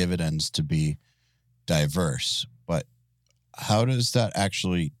pays dividends to be diverse, but how does that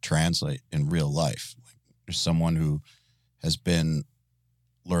actually translate in real life? Like, there's someone who has been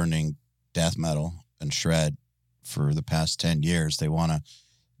learning death metal and shred for the past 10 years. They want to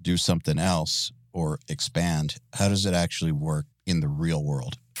do something else or expand. How does it actually work in the real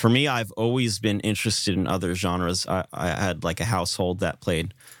world? For me, I've always been interested in other genres. I had like a household that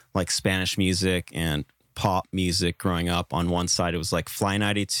played like Spanish music and pop music growing up. On one side, it was like Fly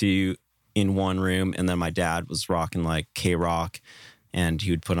 92 in one room, and then my dad was rocking like K-rock, and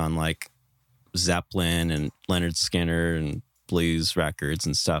he would put on like Zeppelin and Leonard Skinner and blues records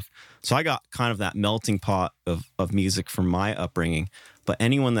and stuff. So I got kind of that melting pot of music from my upbringing. But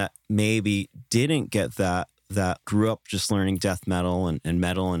anyone that maybe didn't get that grew up just learning death metal and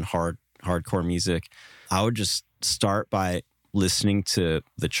metal and hardcore music, I would just start by listening to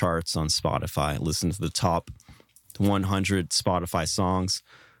the charts on Spotify, listen to the top 100 Spotify songs,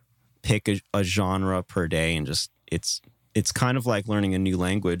 pick a genre per day, and just it's kind of like learning a new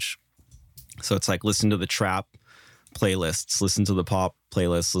language. So it's like listen to the trap playlists, listen to the pop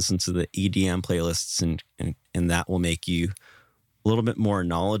playlists, listen to the EDM playlists, and that will make you a little bit more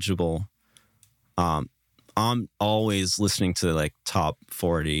knowledgeable. I'm always listening to like top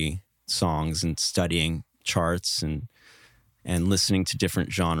 40 songs and studying charts and listening to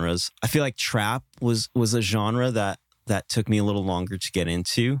different genres. I feel like trap was a genre that took me a little longer to get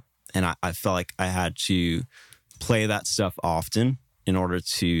into. And I felt like I had to play that stuff often in order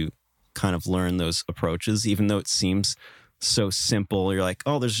to kind of learn those approaches, even though it seems so simple. You're like,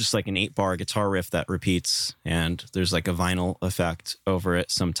 oh, there's just like an 8-bar guitar riff that repeats, and there's like a vinyl effect over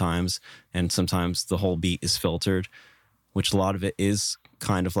it sometimes. And sometimes the whole beat is filtered, which a lot of it is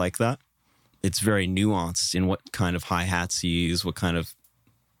kind of like that. It's very nuanced in what kind of hi-hats you use, what kind of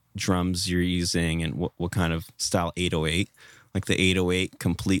drums you're using, and what kind of style 808. Like the 808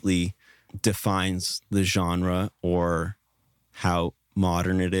 completely defines the genre or how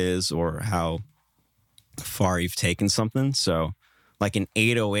modern it is or how far you've taken something. So like an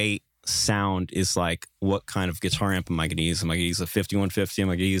 808 sound is like, what kind of guitar amp am I going to use? Am I going to use a 5150? Am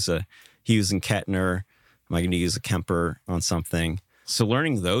I going to use a Hughes and Kettner? Am I going to use a Kemper on something? So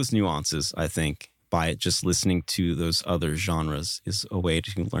learning those nuances, I think, by just listening to those other genres is a way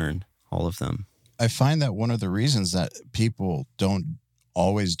to learn all of them. I find that one of the reasons that people don't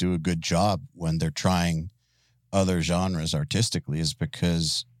always do a good job when they're trying other genres artistically is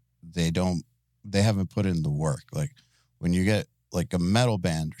because they haven't put in the work. Like when you get like a metal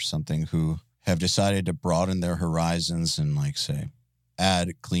band or something who have decided to broaden their horizons and like say add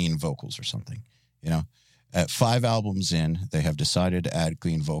clean vocals or something, at 5 albums in, they have decided to add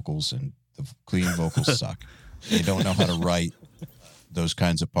clean vocals and the clean vocals suck. They don't know how to write those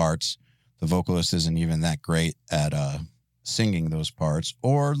kinds of parts. The vocalist isn't even that great at singing those parts.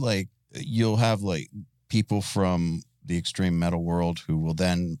 Or like you'll have like people from the extreme metal world who will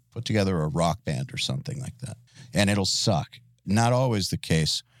then put together a rock band or something like that. And it'll suck. Not always the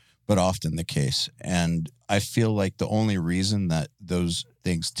case, but often the case. And I feel like the only reason that those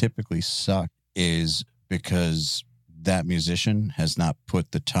things typically suck is because that musician has not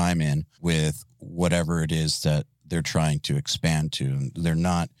put the time in with whatever it is that they're trying to expand to. They're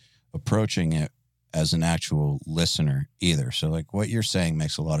not approaching it as an actual listener either. So like what you're saying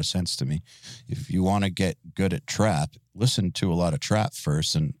makes a lot of sense to me. If you want to get good at trap, listen to a lot of trap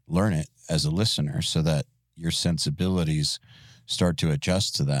first and learn it as a listener so that your sensibilities start to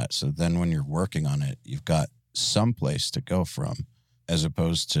adjust to that. So then when you're working on it, you've got some place to go from as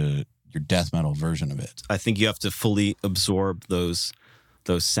opposed to your death metal version of it. I think you have to fully absorb those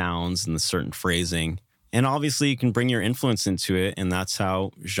sounds and the certain phrasing. And obviously you can bring your influence into it, and that's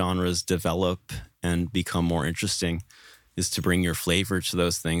how genres develop and become more interesting, is to bring your flavor to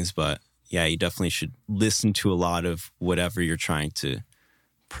those things. But yeah, you definitely should listen to a lot of whatever you're trying to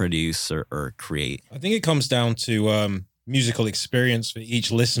produce or create. I think it comes down to musical experience for each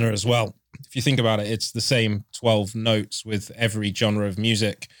listener as well. If you think about it, it's the same 12 notes with every genre of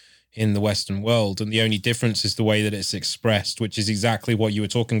music in the Western world. And the only difference is the way that it's expressed, which is exactly what you were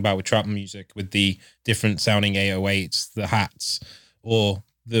talking about with trap music, with the different sounding 808s, the hats, or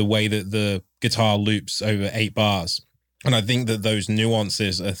the way that the guitar loops over 8 bars. And I think that those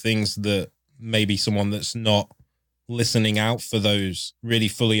nuances are things that maybe someone that's not listening out for those really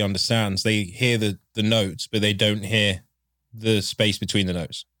fully understands. They hear the notes, but they don't hear the space between the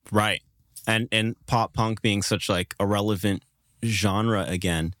notes. Right. And pop punk being such like a relevant genre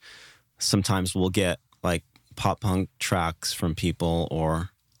again, sometimes we'll get like pop punk tracks from people, or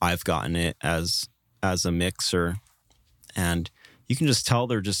I've gotten it as a mixer, and you can just tell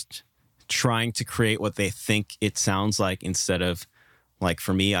they're just trying to create what they think it sounds like, instead of like,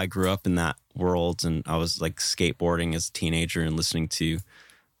 for me, I grew up in that world and I was like skateboarding as a teenager and listening to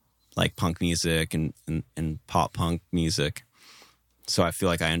like punk music and pop punk music. So I feel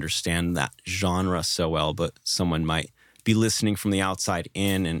like I understand that genre so well, but someone might be listening from the outside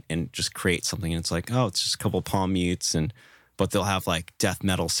in and just create something, and it's like, oh, it's just a couple palm mutes, but they'll have like death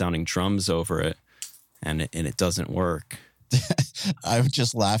metal sounding drums over it, and it doesn't work. I'm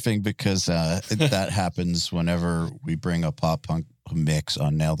just laughing because that happens whenever we bring a pop punk mix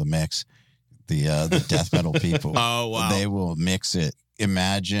on Nail the Mix. The death metal people, oh wow, they will mix it.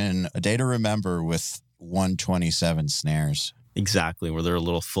 Imagine A Day to Remember with 127 snares. Exactly, where they're a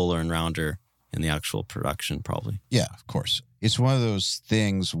little fuller and rounder in the actual production, probably. Yeah, of course. It's one of those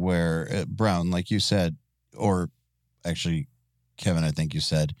things where, Brown, like you said, or actually, Kevin, I think you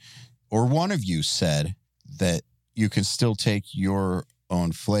said, or one of you said that you can still take your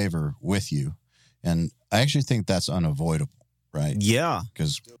own flavor with you. And I actually think that's unavoidable, right? Yeah.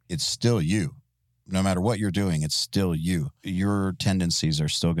 Because it's still you. No matter what you're doing, it's still you. Your tendencies are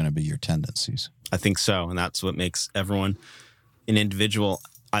still going to be your tendencies. I think so. And that's what makes everyone an individual.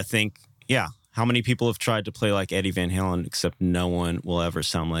 I think, yeah. How many people have tried to play like Eddie Van Halen, except no one will ever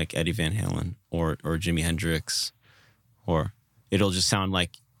sound like Eddie Van Halen or Jimi Hendrix, or it'll just sound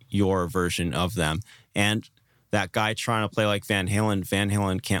like your version of them. And that guy trying to play like Van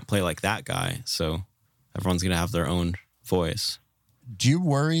Halen can't play like that guy. So everyone's going to have their own voice. Do you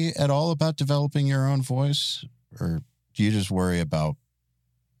worry at all about developing your own voice, or do you just worry about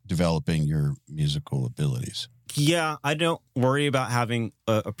developing your musical abilities? Yeah, I don't worry about having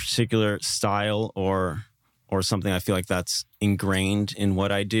a particular style or something. I feel like that's ingrained in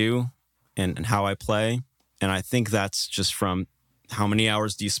what I do and how I play. And I think that's just from how many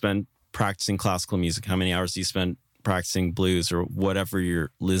hours do you spend practicing classical music? How many hours do you spend practicing blues or whatever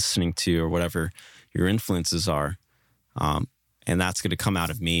you're listening to or whatever your influences are? And that's going to come out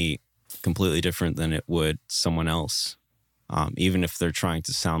of me completely different than it would someone else, even if they're trying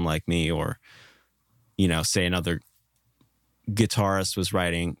to sound like me, or say another guitarist was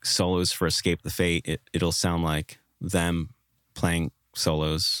writing solos for Escape the Fate, it'll sound like them playing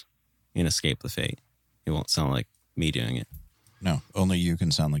solos in Escape the Fate. It won't sound like me doing it. No, only you can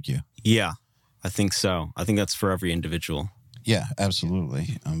sound like you. Yeah, I think so. I think that's for every individual. Yeah,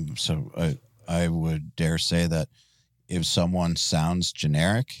 absolutely. So I would dare say that if someone sounds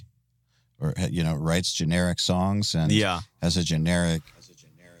generic or, writes generic songs and has a generic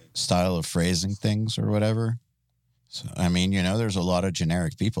style of phrasing things or whatever, So, I mean, there's a lot of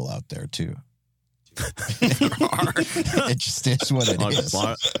generic people out there too. It just is what it is.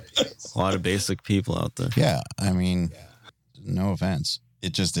 A lot of basic people out there. Yeah, I mean, no offense.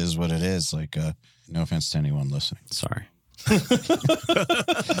 It just is what it is. Like, no offense to anyone listening. Sorry. I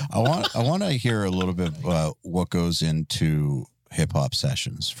want to hear a little bit about what goes into hip hop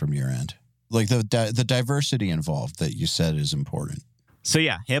sessions from your end, like the diversity involved that you said is important. So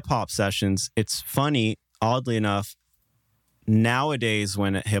yeah, hip hop sessions. It's funny, oddly enough. Nowadays,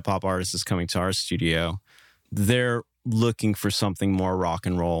 when a hip hop artist is coming to our studio, they're looking for something more rock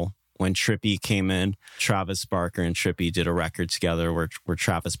and roll. When Trippy came in, Travis Barker and Trippy did a record together where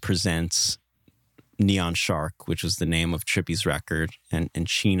Travis presents Neon Shark, which was the name of Trippy's record, and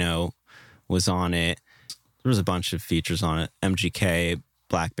Chino was on it. There was a bunch of features on it. MGK,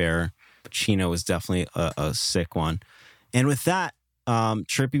 Black Bear, but Chino was definitely a sick one. And with that,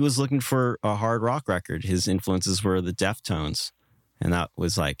 Trippy was looking for a hard rock record. His influences were the Deftones, and that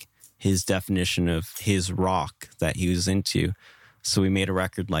was like his definition of his rock that he was into. So we made a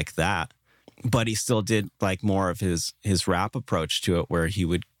record like that, but he still did like more of his rap approach to it, where he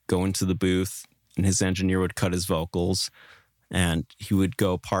would go into the booth and his engineer would cut his vocals and he would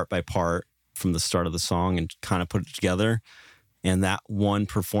go part by part from the start of the song and kind of put it together. And that one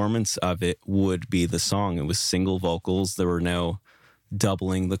performance of it would be the song. It was single vocals. There were no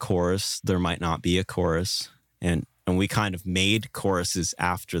doubling the chorus. There might not be a chorus. And we kind of made choruses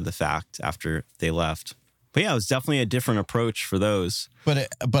after the fact, after they left. But yeah, it was definitely a different approach for those.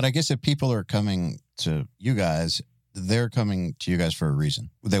 But I guess if people are coming to you guys, they're coming to you guys for a reason.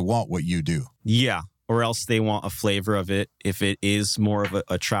 They want what you do. Yeah. Or else they want a flavor of it. If it is more of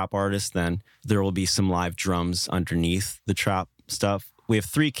a trap artist, then there will be some live drums underneath the trap stuff. We have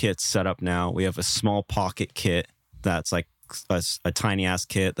 3 kits set up now. We have a small pocket kit that's like a tiny ass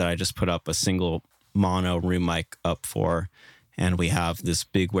kit that I just put up a single mono room mic up for. And we have this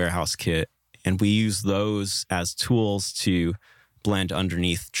big warehouse kit. And we use those as tools to blend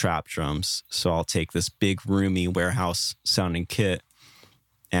underneath trap drums. So I'll take this big roomy warehouse sounding kit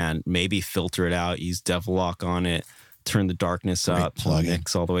and maybe filter it out, use Devil Lock on it, turn the darkness up,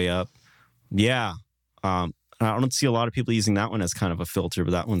 mix all the way up. Yeah. I don't see a lot of people using that one as kind of a filter,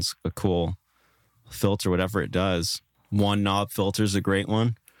 but that one's a cool filter, whatever it does. One knob filter is a great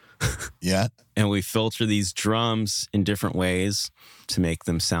one. Yeah. And we filter these drums in different ways to make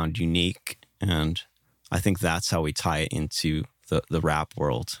them sound unique. And I think that's how we tie it into the rap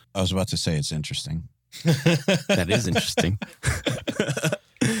world. I was about to say it's interesting. That is interesting.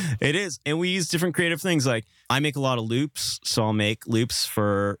 It is. And we use different creative things. Like I make a lot of loops. So I'll make loops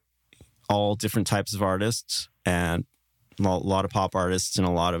for all different types of artists and a lot of pop artists and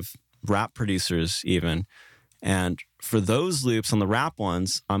a lot of rap producers even. And for those loops on the rap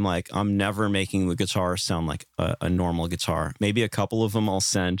ones, I'm never making the guitar sound like a normal guitar. Maybe a couple of them I'll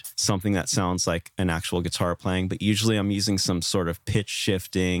send something that sounds like an actual guitar playing, but usually I'm using some sort of pitch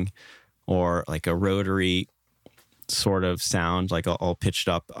shifting or like a rotary sort of sound. Like I'll pitch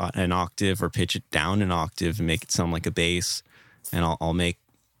it up an octave or pitch it down an octave and make it sound like a bass. And I'll make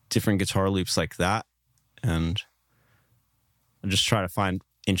different guitar loops like that. And I just try to find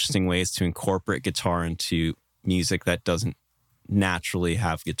interesting ways to incorporate guitar into music that doesn't naturally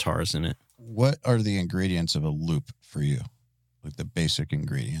have guitars in it. What are the ingredients of a loop for you? Like the basic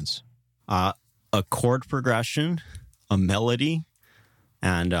ingredients? A chord progression, a melody,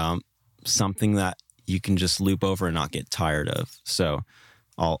 and something that you can just loop over and not get tired of. So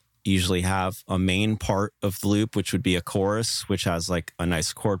I'll usually have a main part of the loop, which would be a chorus, which has like a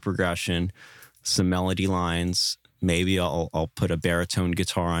nice chord progression, some melody lines. Maybe I'll put a baritone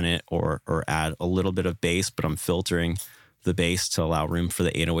guitar on it or add a little bit of bass, but I'm filtering the bass to allow room for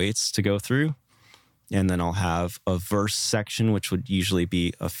the 808s to go through. And then I'll have a verse section, which would usually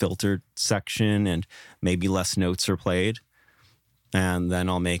be a filtered section and maybe less notes are played. And then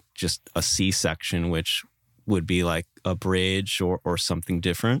I'll make just a C section, which would be like a bridge or something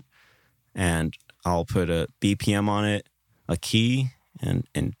different. And I'll put a BPM on it, a key, and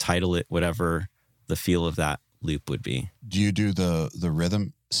title it whatever the feel of that loop would be. Do you do the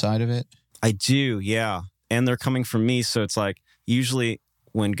rhythm side of it? I do, yeah. And they're coming from me, so it's like usually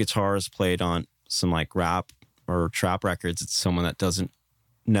when guitar is played on some like rap or trap records, it's someone that doesn't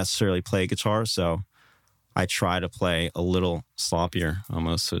necessarily play guitar, so I try to play a little sloppier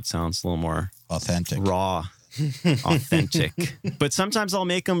almost, so it sounds a little more authentic, raw, authentic. But sometimes I'll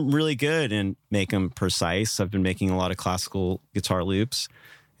make them really good and make them precise. I've been making a lot of classical guitar loops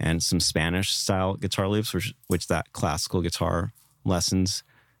and some Spanish style guitar loops, which that classical guitar lessons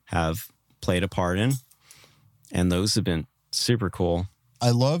have played a part in. And those have been super cool.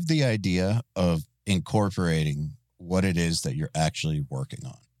 I love the idea of incorporating what it is that you're actually working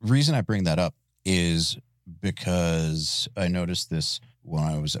on. The reason I bring that up is because I noticed this when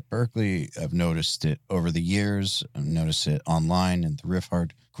I was at Berkeley. I've noticed it over the years. I've noticed it online in the Riff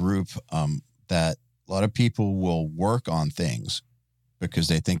Hard group, that a lot of people will work on things because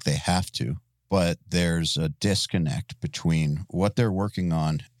they think they have to, but there's a disconnect between what they're working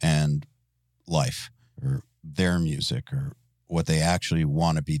on and life or their music or what they actually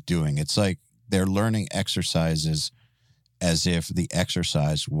want to be doing. It's like they're learning exercises as if the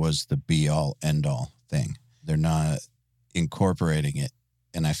exercise was the be all end all thing. They're not incorporating it.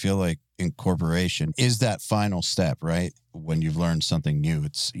 And I feel like incorporation is that final step, right? When you've learned something new,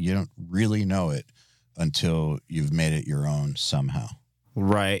 you don't really know it until you've made it your own somehow.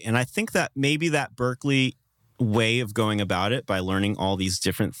 Right. And I think that maybe that Berkeley way of going about it by learning all these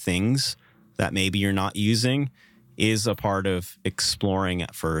different things that maybe you're not using is a part of exploring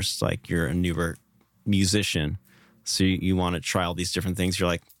at first. Like you're a newer musician, so you want to try all these different things. You're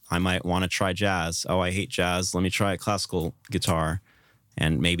like, I might want to try jazz. Oh, I hate jazz. Let me try classical guitar.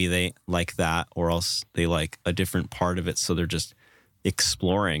 And maybe they like that, or else they like a different part of it. So they're just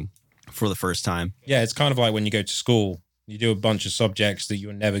exploring for the first time. Yeah, it's kind of like when you go to school, you do a bunch of subjects that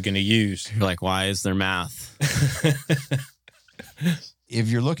you're never going to use. You're like, why is there math? If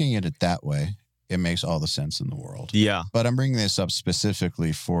you're looking at it that way, it makes all the sense in the world. Yeah. But I'm bringing this up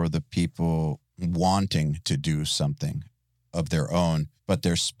specifically for the people wanting to do something of their own, but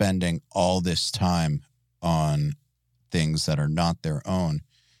they're spending all this time on things that are not their own.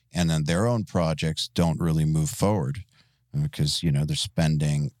 And then their own projects don't really move forward because, they're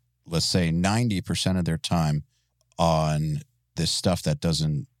spending, let's say, 90% of their time on this stuff that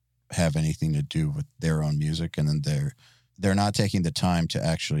doesn't have anything to do with their own music. And then they're not taking the time to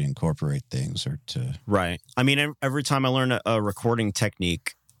actually incorporate things or to... Right. I mean, every time I learn a recording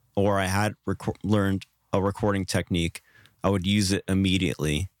technique, or I had learned a recording technique, I would use it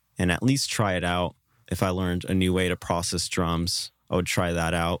immediately and at least try it out. If I learned a new way to process drums, I would try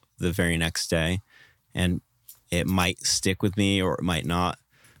that out the very next day. And it might stick with me or it might not.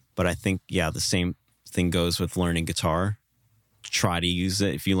 But I think, the same thing goes with learning guitar. Try to use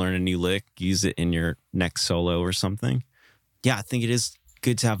it. If you learn a new lick, use it in your next solo or something. Yeah, I think it is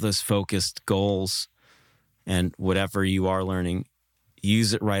good to have those focused goals, and whatever you are learning,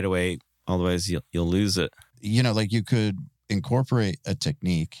 use it right away. Otherwise, you'll lose it. Like you could incorporate a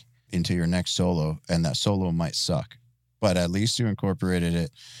technique into your next solo, and that solo might suck, but at least you incorporated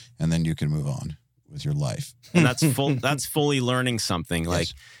it, and then you can move on with your life. And that's fully learning something. Like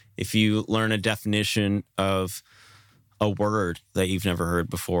if you learn a definition of a word that you've never heard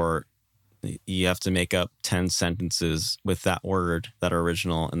before, you have to make up 10 sentences with that word that are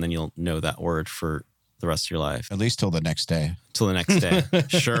original, and then you'll know that word for the rest of your life. At least till the next day. Till the next day.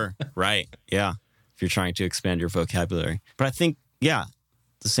 Sure. Right. Yeah. If you're trying to expand your vocabulary. But I think,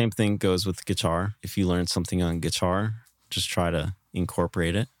 the same thing goes with guitar. If you learn something on guitar, just try to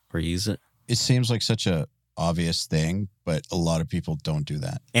incorporate it or use it. It seems like such a obvious thing, but a lot of people don't do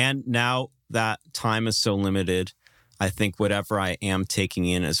that. And now that time is so limited, I think whatever I am taking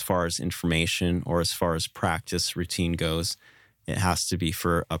in as far as information or as far as practice routine goes, it has to be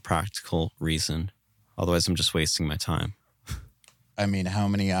for a practical reason. Otherwise, I'm just wasting my time. I mean, how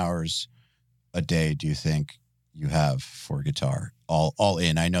many hours a day do you think you have for guitar? All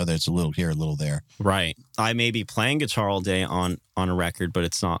in. I know that it's a little here, a little there. Right. I may be playing guitar all day on a record, but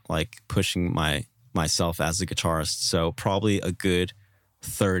it's not like pushing myself as a guitarist. So probably a good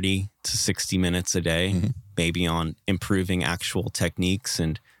 30 to 60 minutes a day, maybe on improving actual techniques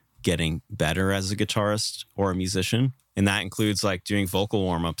and getting better as a guitarist or a musician. And that includes like doing vocal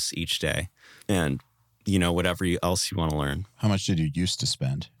warm-ups each day and, whatever else you want to learn. How much did you used to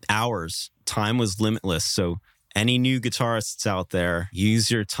spend? Hours. Time was limitless. So any new guitarists out there, use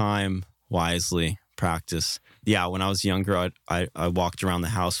your time wisely, practice. Yeah, when I was younger, I walked around the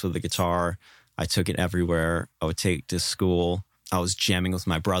house with a guitar. I took it everywhere. I would take it to school. I was jamming with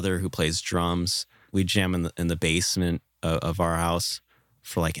my brother who plays drums. We'd jam in the basement of our house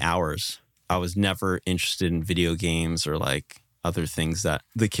for like hours. I was never interested in video games or like other things that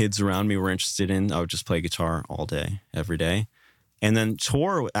the kids around me were interested in. I would just play guitar all day, every day. And then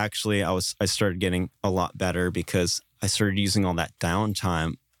tour, actually, I started getting a lot better because I started using all that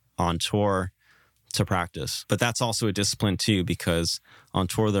downtime on tour to practice. But that's also a discipline too, because on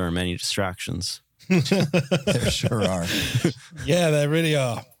tour there are many distractions. There sure are. Yeah, there really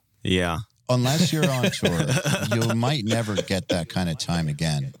are. Yeah. Unless you're on tour, you might never get that kind of time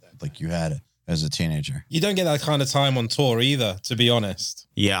again like you had as a teenager. You don't get that kind of time on tour either, to be honest.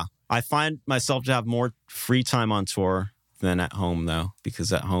 Yeah. I find myself to have more free time on tour than at home, though,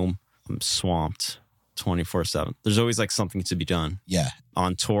 because at home I'm swamped 24/7. There's always like something to be done. Yeah.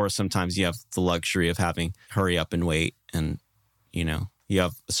 On tour, sometimes you have the luxury of having hurry up and wait, and you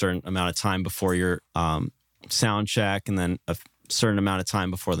have a certain amount of time before your sound check, and then a certain amount of time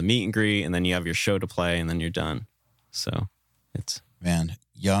before the meet and greet, and then you have your show to play, and then you're done. So it's Man,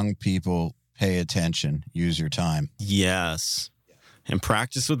 young people, pay attention. Use your time. yes, and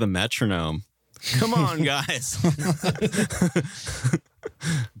practice with a metronome. Come on, guys.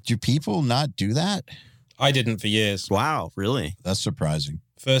 Do people not do that? I didn't for years. Wow, really? That's surprising.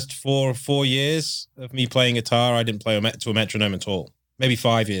 First four years of me playing guitar, I didn't play to a metronome at all. Maybe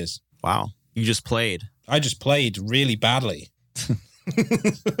 5 years. Wow, you just played. I just played really badly.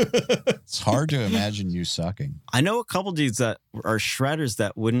 It's hard to imagine you sucking. I know a couple dudes that are shredders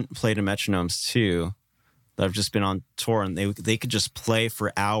that wouldn't play to metronomes too, that have just been on tour, and they could just play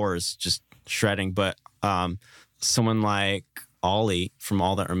for hours just shredding. But someone like Ollie from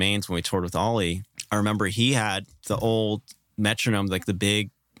All That Remains, when we toured with Ollie, I remember he had the old metronome, like the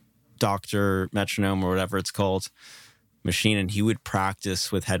big Doctor metronome or whatever it's called, machine, and he would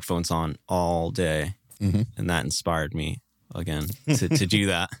practice with headphones on all day. Mm-hmm. And that inspired me again to do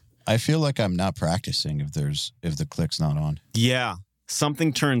that. I feel like I'm not practicing if the click's not on. Yeah,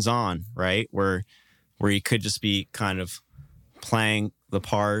 something turns on, right? Where you could just be kind of playing the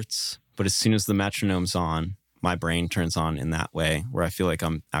parts, but as soon as the metronome's on, my brain turns on in that way, where I feel like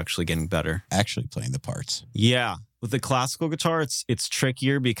I'm actually getting better. Actually playing the parts. Yeah, with the classical guitar, it's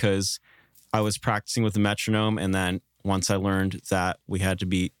trickier because I was practicing with the metronome, and then once I learned that we had to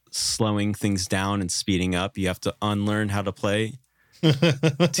be slowing things down and speeding up, you have to unlearn how to play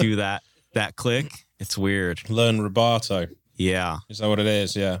to that click. It's weird. Learn rubato. Yeah. Is that what it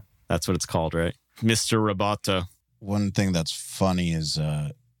is? Yeah. That's what it's called, right? Mr. Rubato. One thing that's funny is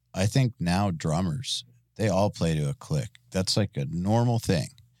I think now drummers, they all play to a click. That's like a normal thing.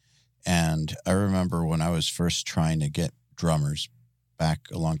 And I remember when I was first trying to get drummers back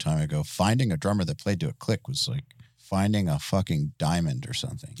a long time ago, finding a drummer that played to a click was like finding a fucking diamond or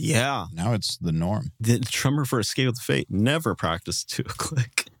something. Yeah. Now it's the norm. The drummer for Escape with Fate never practiced to a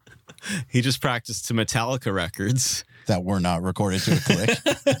click. He just practiced to Metallica records. That were not recorded to a click.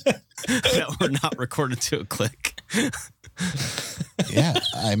 That were not recorded to a click. Yeah.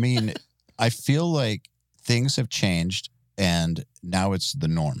 I mean, I feel like things have changed and now it's the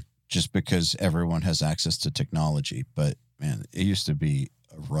norm just because everyone has access to technology. But man, it used to be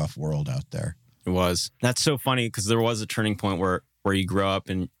a rough world out there. It was. That's so funny because there was a turning point where you grow up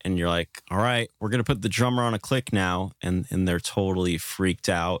and you're like, all right, we're going to put the drummer on a click now. And they're totally freaked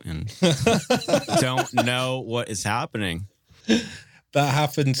out and don't know what is happening. That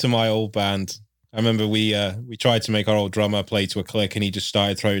happened to my old band. I remember we tried to make our old drummer play to a click and he just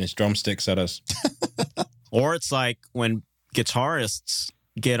started throwing his drumsticks at us. Or it's like when guitarists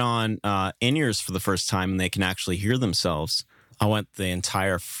get on in-ears for the first time and they can actually hear themselves. I went the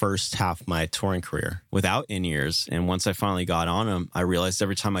entire first half of my touring career without in-ears. And once I finally got on them, I realized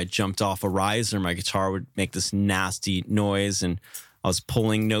every time I jumped off a riser, my guitar would make this nasty noise and I was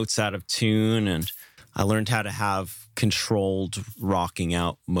pulling notes out of tune. And I learned how to have controlled rocking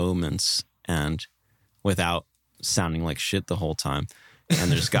out moments and without sounding like shit the whole time.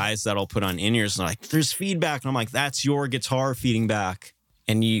 And there's guys that'll put on in-ears and like, there's feedback. And I'm like, that's your guitar feeding back.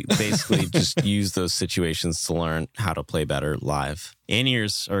 And you basically just use those situations to learn how to play better live.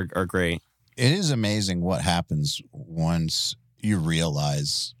 In-ears are great. It is amazing what happens once you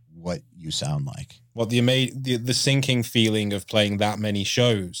realize what you sound like. What the sinking feeling of playing that many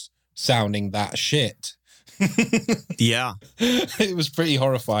shows, sounding that shit. Yeah. It was pretty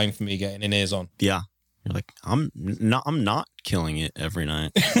horrifying for me getting in-ears on. Yeah. You're like, I'm not killing it every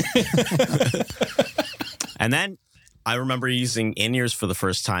night. And then I remember using in-ears for the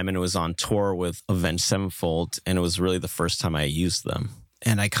first time, and it was on tour with Avenged Sevenfold, and it was really the first time I used them.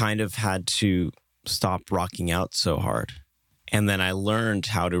 And I kind of had to stop rocking out so hard. And then I learned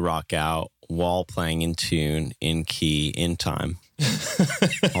how to rock out while playing in tune, in key, in time.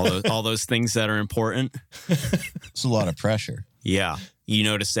 all those things that are important. It's a lot of pressure. Yeah. You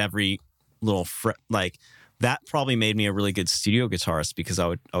notice every little fret, like that probably made me a really good studio guitarist because I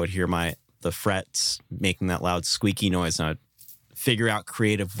would hear the frets making that loud squeaky noise, and I'd figure out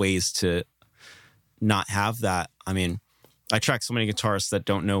creative ways to not have that. I mean, I track so many guitarists that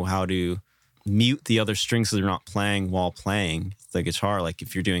don't know how to mute the other strings so they're not playing while playing the guitar. Like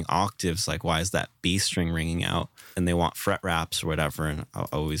if you're doing octaves, like why is that B string ringing out? And they want fret wraps or whatever. And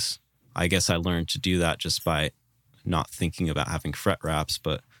I guess I learned to do that just by not thinking about having fret wraps,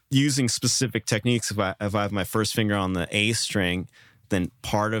 but using specific techniques. If I have my first finger on the A string, then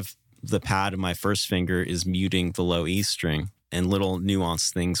part of the pad of my first finger is muting the low E string, and little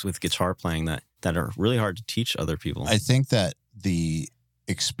nuanced things with guitar playing that that are really hard to teach other people. I think that the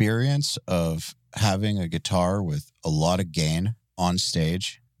experience of having a guitar with a lot of gain on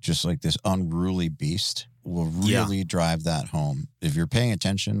stage, just like this unruly beast, will really drive that home. If you're paying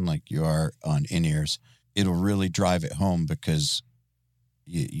attention like you are on in-ears, it'll really drive it home, because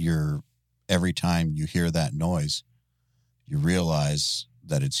you're every time you hear that noise, you realize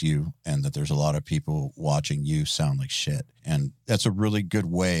that it's you and that there's a lot of people watching you sound like shit. And that's a really good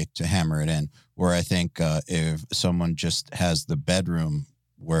way to hammer it in, where I think if someone just has the bedroom,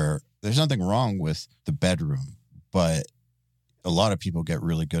 where there's nothing wrong with the bedroom, but a lot of people get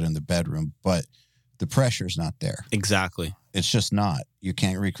really good in the bedroom, but the pressure's not there. Exactly. It's just not. You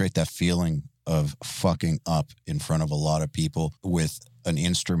can't recreate that feeling of fucking up in front of a lot of people with an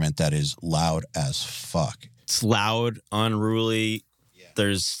instrument that is loud as fuck. It's loud, unruly. Yeah.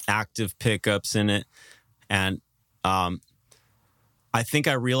 There's active pickups in it. And I think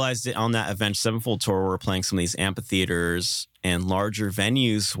I realized it on that Avenged Sevenfold tour where we're playing some of these amphitheaters and larger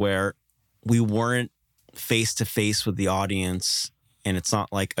venues where we weren't face-to-face with the audience, and it's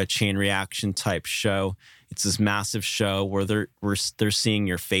not like a chain reaction type show. It's this massive show where they're seeing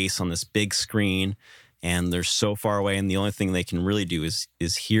your face on this big screen, and they're so far away, and the only thing they can really do is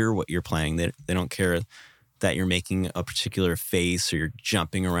hear what you're playing. They don't care that you're making a particular face or you're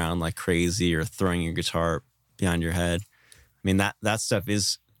jumping around like crazy or throwing your guitar behind your head. I mean, that stuff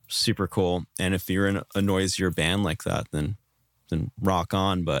is super cool. And if you're in a noisier band like that, then rock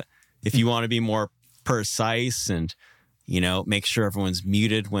on. But if you want to be more precise and, make sure everyone's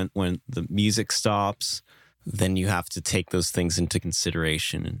muted when the music stops, then you have to take those things into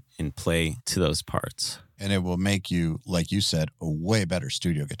consideration and play to those parts. And it will make you, like you said, a way better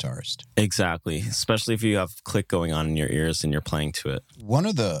studio guitarist. Exactly. Especially if you have click going on in your ears and you're playing to it. One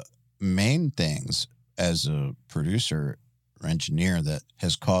of the main things as a producer or engineer that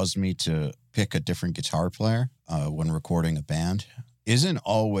has caused me to pick a different guitar player when recording a band isn't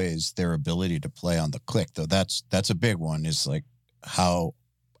always their ability to play on the click, though. That's a big one, is like how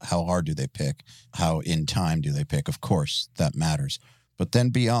hard do they pick? How in time do they pick? Of course, that matters. But then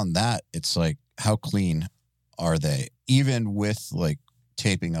beyond that, it's like, how clean are they? Even with like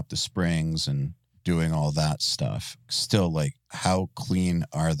taping up the springs and doing all that stuff, still like, how clean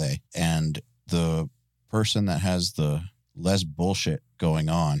are they? And the person that has the less bullshit going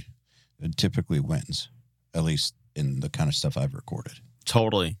on typically wins, at least in the kind of stuff I've recorded.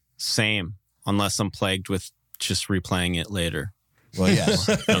 Totally. Same. Unless I'm plagued with just replaying it later. Well, yes,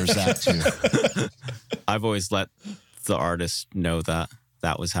 there's that too. I've always let the artist know that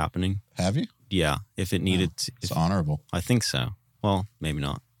was happening. Have you? Yeah. If it needed to. It's honorable. I think so. Well, maybe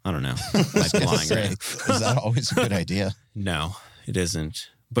not. I don't know. Might be lying, right? Is that always a good idea? No, it isn't.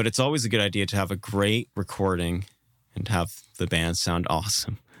 But it's always a good idea to have a great recording and have the band sound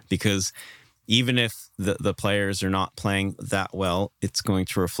awesome. Because even if the players are not playing that well, it's going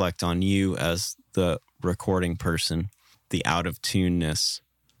to reflect on you as the recording person, the out-of-tuneness.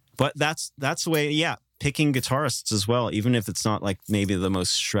 But that's the way, picking guitarists as well, even if it's not like maybe the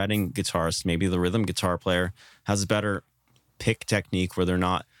most shredding guitarist, maybe the rhythm guitar player has a better pick technique where they're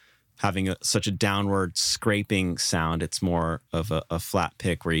not having such a downward scraping sound. It's more of a flat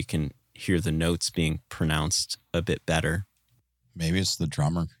pick where you can hear the notes being pronounced a bit better. Maybe it's the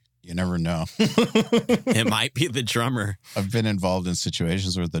drummer. You never know. It might be the drummer. I've been involved in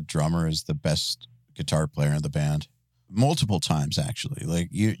situations where the drummer is the best guitar player in the band. Multiple times, actually. Like,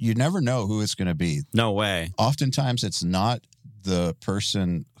 you never know who it's going to be. No way. Oftentimes, it's not the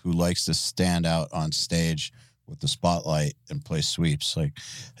person who likes to stand out on stage with the spotlight and play sweeps. Like,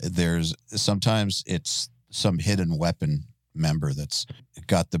 sometimes it's some hidden weapon member that's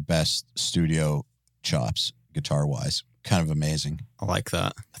got the best studio chops, guitar-wise. Kind of amazing. I like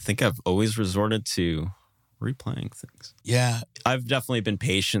that. I think I've always resorted to replaying things. Yeah. I've definitely been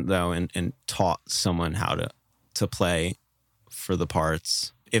patient, though, and taught someone how to play for the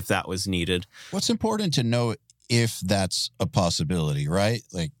parts if that was needed. What's important to know if that's a possibility, right?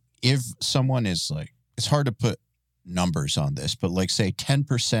 Like, if someone is like, it's hard to put numbers on this, but like, say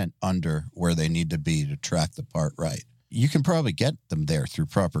 10% under where they need to be to track the part right. You can probably get them there through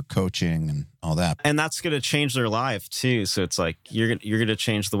proper coaching and all that. And that's going to change their life too. So it's like you're going to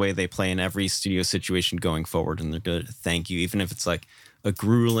change the way they play in every studio situation going forward. And they're going to thank you, even if it's like a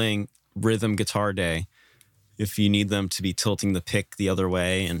grueling rhythm guitar day. If you need them to be tilting the pick the other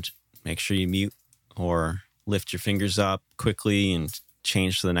way, and make sure you mute or lift your fingers up quickly and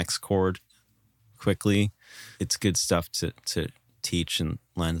change to the next chord quickly. It's good stuff to teach and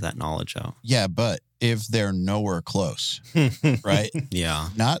lend that knowledge out. Yeah, but if they're nowhere close, right? Yeah.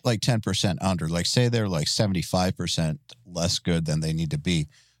 Not like 10% under. Like, say they're like 75% less good than they need to be.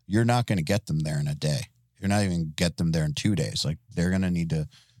 you're not going to get them there in a day. You're not even going to get them there in 2 days. Like, they're going to need to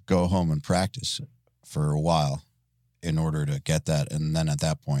go home and practice for a while in order to get that. And then at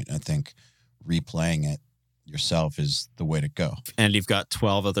that point, I think replaying it yourself is the way to go. And you've got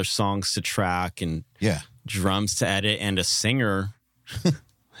 12 other songs to track and drums to edit and a singer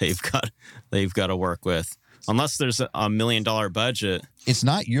they've got to work with. Unless there's a $1 million budget. It's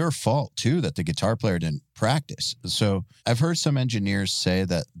not your fault, too, that the guitar player didn't practice. So I've heard some engineers say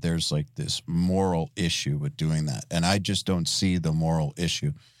that there's like this moral issue with doing that. And I just don't see the moral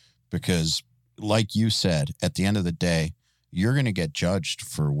issue because, like you said, at the end of the day, you're going to get judged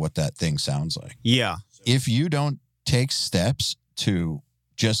for what that thing sounds like. Yeah. If you don't take steps to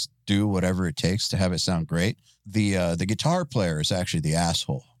just do whatever it takes to have it sound great, the guitar player is actually the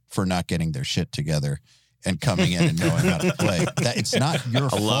asshole for not getting their shit together and coming in and knowing how to play. That it's not your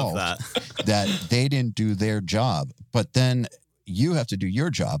fault that they didn't do their job. But then you have to do your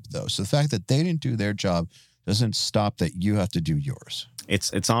job, though. So the fact that they didn't do their job doesn't stop that you have to do yours.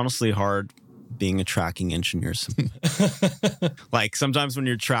 It's honestly hard being a tracking engineer. Like sometimes when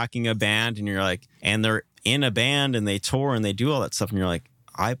you're tracking a band and you're like, and they're in a band and they tour and they do all that stuff, and you're like,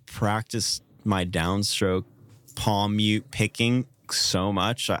 I practiced my downstroke palm mute picking so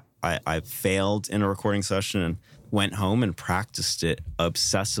much. I failed in a recording session and went home and practiced it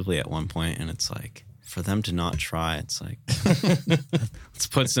obsessively at one point. And it's like, for them to not try, it's like, let's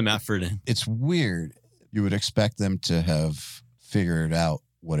put some effort in. It's weird. You would expect them to have figured out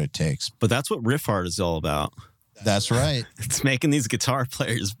what it takes. But that's what Riff Hard is all about. That's right. It's making these guitar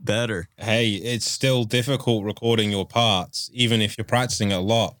players better. Hey, it's still difficult recording your parts, even if you're practicing a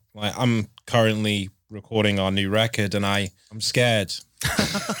lot. Like, I'm currently recording our new record and I'm scared.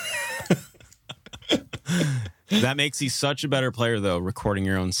 That makes you such a better player, though, recording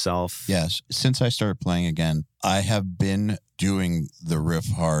your own self. Yes. Since I started playing again, I have been doing the Riff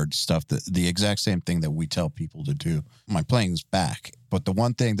Hard stuff, the exact same thing that we tell people to do. My playing's back. But the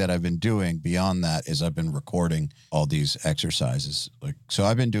one thing that I've been doing beyond that is I've been recording all these exercises. Like, so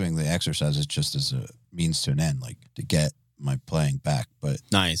I've been doing the exercises just as a means to an end, like to get my playing back. But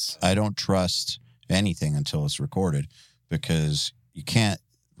nice. I don't trust anything until it's recorded because you can't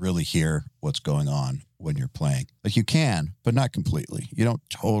really hear what's going on when you're playing. Like, you can, but not completely. You don't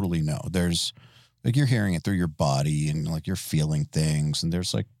totally know. There's like, you're hearing it through your body and like you're feeling things, and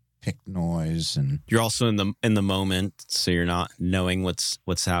there's like pick noise, and you're also in the moment, so you're not knowing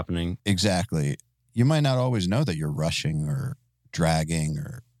what's happening. Exactly. You might not always know that you're rushing or dragging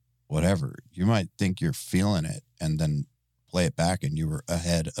or whatever. You might think you're feeling it and then play it back and you were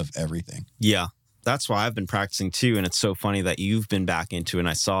ahead of everything. Yeah. That's why I've been practicing too. And it's so funny that you've been back into it. And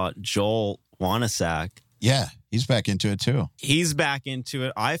I saw Joel Wanasak. Yeah, he's back into it too. He's back into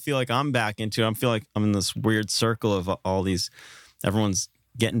it. I feel like I'm back into it. I feel like I'm in this weird circle of all these, everyone's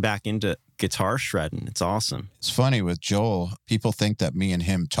getting back into guitar shredding. It's awesome. It's funny with Joel, people think that me and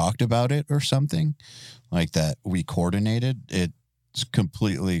him talked about it or something, like that we coordinated. It's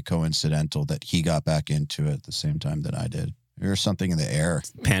completely coincidental that he got back into it at the same time that I did. There's something in the air.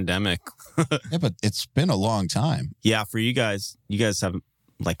 Pandemic. Yeah, but it's been a long time. Yeah, for you guys haven't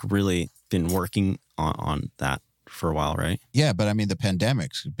like really been working on that for a while, right? Yeah, but I mean, the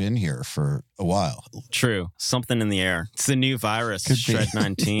pandemic's been here for a while. True. Something in the air. It's the new virus, Could Shred be.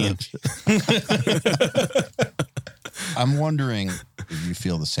 19. I'm wondering if you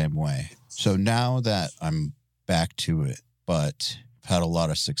feel the same way. So now that I'm back to it, but I've had a lot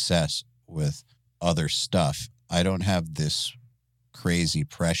of success with other stuff, I don't have this crazy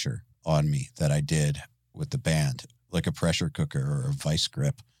pressure on me that I did with the band, like a pressure cooker or a vice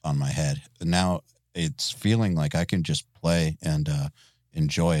grip on my head. And now it's feeling like I can just play and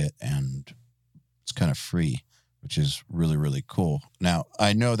enjoy it, and it's kind of free, which is really, really cool. Now,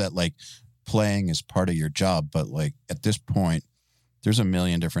 I know that like playing is part of your job, but like at this point, there's a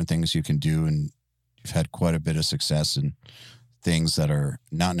million different things you can do, and you've had quite a bit of success in things that are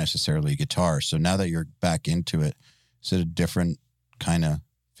not necessarily guitar. So now that you're back into it, is it a different kind of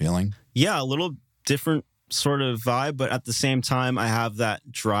feeling? Yeah, a little different sort of vibe, but at the same time, I have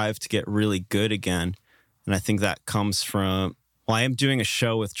that drive to get really good again. And I think that comes from, well, I am doing a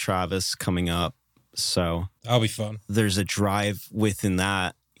show with Travis coming up. So That'll be fun. There's a drive within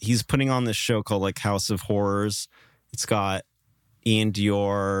that. He's putting on this show called like House of Horrors. It's got Ian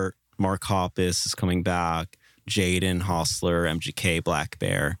Dior, Mark Hoppus is coming back, Jaden, Hostler, MGK, Black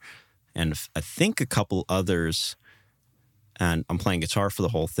Bear, and I think a couple others. And I'm playing guitar for the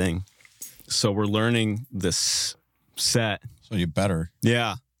whole thing. So we're learning this set. So you better.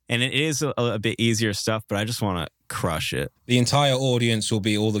 Yeah. And it is a bit easier stuff, but I just want to crush it. The entire audience will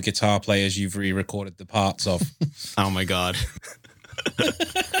be all the guitar players you've re-recorded the parts of. Oh my God.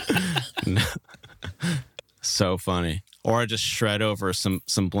 So funny. Or I just shred over some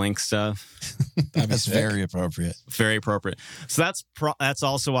Blink stuff. That's very appropriate. Very appropriate. So that's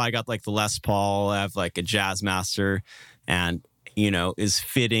also why I got like the Les Paul. I have like a Jazz Master, and is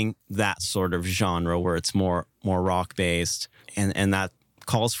fitting that sort of genre where it's more rock based, and that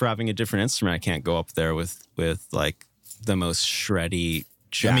calls for having a different instrument. I can't go up there with like the most shreddy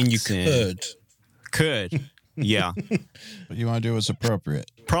Jackson. I mean, you could. Yeah. What you want to do is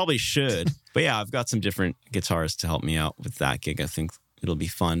appropriate. Probably should. But yeah, I've got some different guitars to help me out with that gig. I think it'll be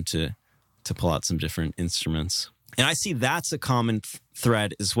fun to pull out some different instruments. And I see that's a common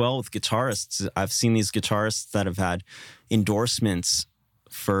thread as well with guitarists. I've seen these guitarists that have had endorsements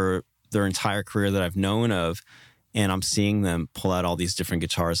for their entire career that I've known of, and I'm seeing them pull out all these different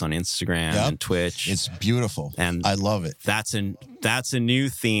guitars on Instagram and Twitch. It's beautiful, and I love it. That's a new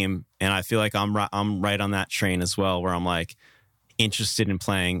theme, and I feel like I'm right on that train as well, where I'm like interested in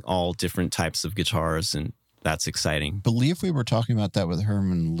playing all different types of guitars, and that's exciting. Believe we were talking about that with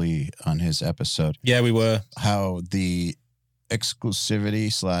Herman Lee on his episode. Yeah, we were. How the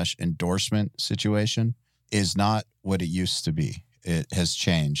exclusivity / endorsement situation is not what it used to be. It has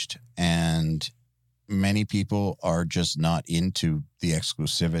changed, and many people are just not into the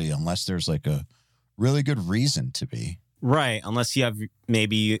exclusivity unless there's like a really good reason to be. Right, unless you have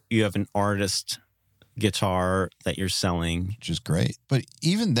maybe you have an artist guitar that you're selling, which is great. But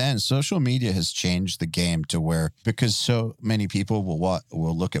even then, social media has changed the game to where, because so many people will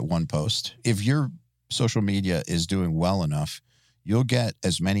look at one post. If your social media is doing well enough, you'll get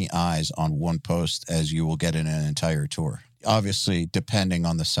as many eyes on one post as you will get in an entire tour. Obviously, depending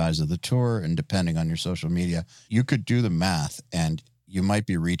on the size of the tour and depending on your social media, you could do the math and you might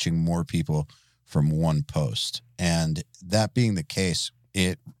be reaching more people from one post. And that being the case,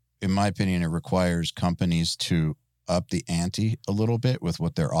 in my opinion, it requires companies to up the ante a little bit with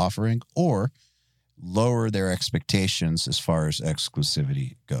what they're offering, or lower their expectations as far as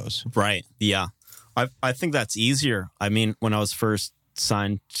exclusivity goes. Right. Yeah. I think that's easier. I mean, when I was first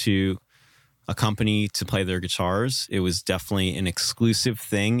signed to a company to play their guitars, it was definitely an exclusive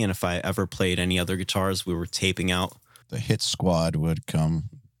thing. And if I ever played any other guitars, we were taping out. The hit squad would come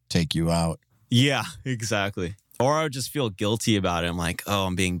take you out. Yeah, exactly. Or I would just feel guilty about it. I'm like, oh,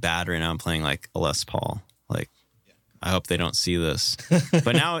 I'm being bad right now. I'm playing like a Les Paul. Like, I hope they don't see this.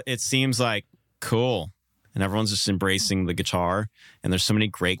 But now it seems like cool. And everyone's just embracing the guitar. And there's so many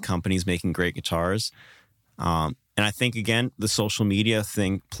great companies making great guitars. And I think, again, the social media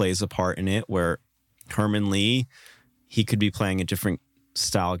thing plays a part in it, where Herman Lee, he could be playing a different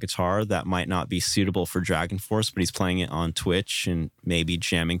style guitar that might not be suitable for Dragon Force, but he's playing it on Twitch and maybe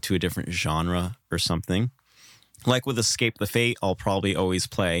jamming to a different genre or something. Like with Escape the Fate, I'll probably always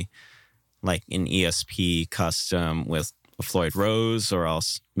play like an ESP custom with a Floyd Rose, or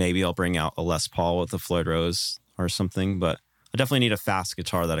else maybe I'll bring out a Les Paul with a Floyd Rose or something. But I definitely need a fast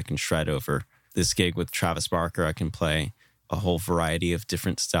guitar that I can shred over. This gig with Travis Barker, I can play a whole variety of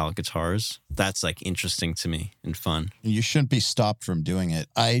different style guitars. That's like interesting to me and fun. You shouldn't be stopped from doing it.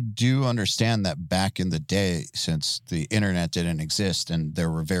 I do understand that back in the day, since the internet didn't exist and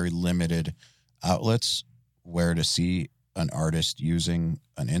there were very limited outlets where to see an artist using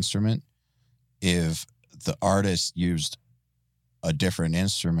an instrument, if the artist used a different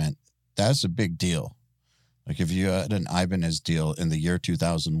instrument, that's a big deal. Like if you had an Ibanez deal in the year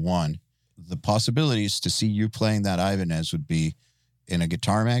 2001, the possibilities to see you playing that Ibanez would be in a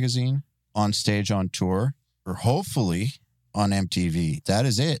guitar magazine, on stage on tour, or hopefully on MTV. That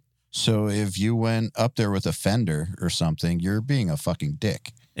is it. So if you went up there with a Fender or something, you're being a fucking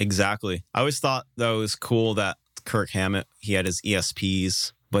dick. Exactly. I always thought, though, it was cool that Kirk Hammett, he had his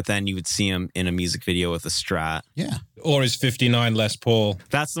ESPs, but then you would see him in a music video with a Strat. Yeah. Or his 59 Les Paul.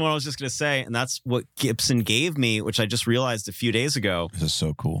 That's the one I was just going to say. And that's what Gibson gave me, which I just realized a few days ago. This is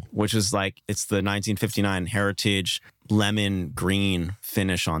so cool. Which is like, it's the 1959 Heritage lemon green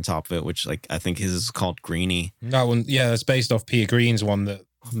finish on top of it, which like I think his is called Greenie. That one, yeah, that's based off Peter Green's one that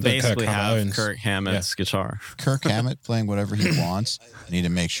basically Kirk have owns. Kirk Hammett's guitar. Kirk Hammett playing whatever he wants. I need to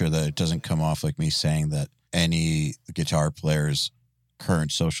make sure that it doesn't come off like me saying that any guitar player's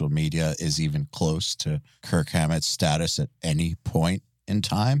current social media is even close to Kirk Hammett's status at any point in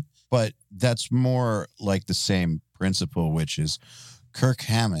time. But that's more like the same principle, which is Kirk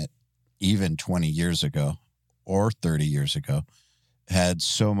Hammett, even 20 years ago or 30 years ago, had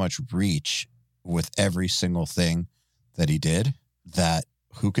so much reach with every single thing that he did that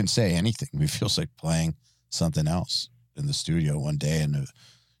who can say anything? It feels like playing something else in the studio one day, and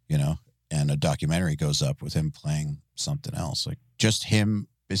and a documentary goes up with him playing something else. Like just him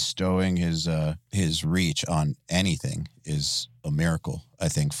bestowing his reach on anything is a miracle, I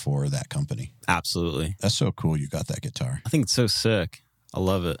think, for that company. Absolutely. That's so cool you got that guitar. I think it's so sick. I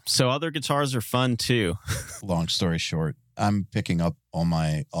love it. So other guitars are fun too. Long story short, I'm picking up all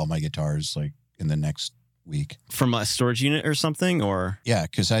my guitars like in the next week. From a storage unit or something, or? Yeah,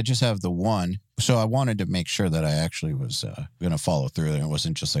 because I just have the one. So I wanted to make sure that I actually was going to follow through. And it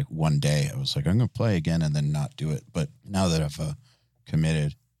wasn't just like one day. I was like, I'm going to play again and then not do it. But now that I've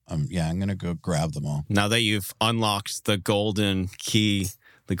committed, I'm going to go grab them all. Now that you've unlocked the golden key,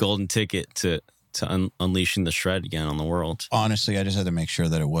 the golden ticket to unleashing the shred again on the world. Honestly, I just had to make sure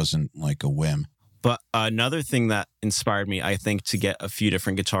that it wasn't like a whim. But another thing that inspired me, I think, to get a few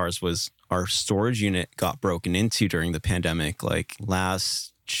different guitars was our storage unit got broken into during the pandemic, like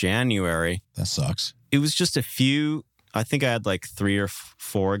last January. That sucks. It was just a few. I think I had like 3 or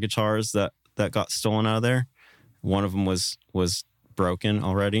 4 guitars that got stolen out of there. One of them was broken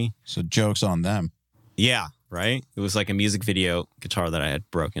already. So joke's on them. Yeah, right? It was like a music video guitar that I had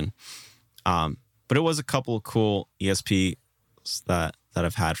broken. But it was a couple of cool ESPs that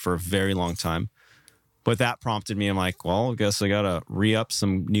I've had for a very long time. But that prompted me. I'm like, well, I guess I got to re-up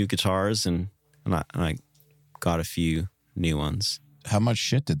some new guitars. And I got a few new ones. How much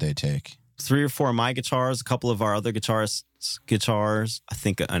shit did they take? 3 or 4 of my guitars, a couple of our other guitarists' guitars. I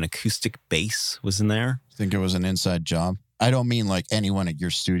think an acoustic bass was in there. Think it was an inside job? I don't mean like anyone at your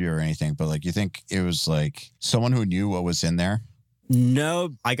studio or anything, but like you think it was like someone who knew what was in there?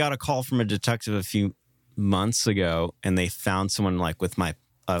 No, I got a call from a detective a few months ago, and they found someone like with my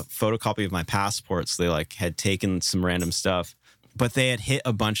photocopy of my passports. They like had taken some random stuff, but they had hit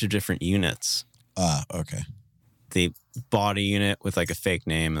a bunch of different units. Okay. They bought a unit with like a fake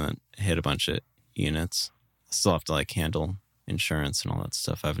name and then hit a bunch of units. I still have to like handle insurance and all that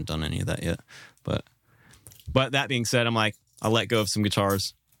stuff. I haven't done any of that yet. But that being said, I'm like, I let go of some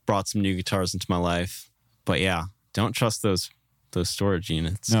guitars, brought some new guitars into my life. But yeah, don't trust those storage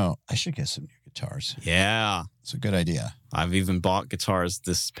units. No, I should get some new guitars. Yeah. It's a good idea. I've even bought guitars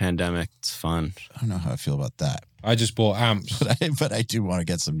this pandemic. It's fun. I don't know how I feel about that. I just bought amps. But I do want to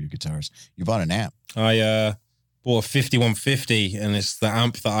get some new guitars. You bought an amp. I bought a 5150, and it's the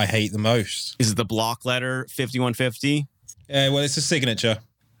amp that I hate the most. Is it the block letter 5150? Yeah, well, it's a signature.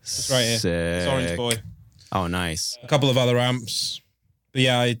 It's right here. Sick. It's Orange Boy. Oh, nice. A couple of other amps. But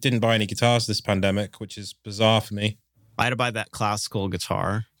yeah, I didn't buy any guitars this pandemic, which is bizarre for me. I had to buy that classical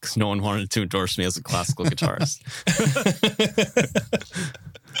guitar because no one wanted to endorse me as a classical guitarist.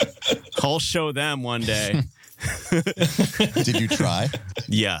 I'll show them one day. Did you try?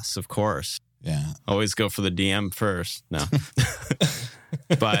 Yes, of course. Yeah. Always go for the DM first. No.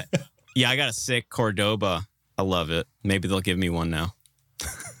 But yeah, I got a sick Cordoba. I love it. Maybe they'll give me one now.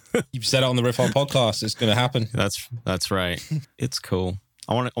 You've said it on the Riff On podcast. It's going to happen. That's right. It's cool.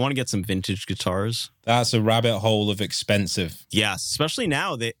 I want to get some vintage guitars. That's a rabbit hole of expensive. Yes, especially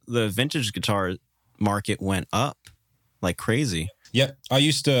now the vintage guitar market went up like crazy. Yep. I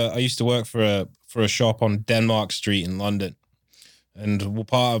used to work for a shop on Denmark Street in London. And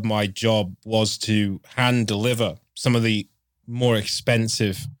part of my job was to hand deliver some of the more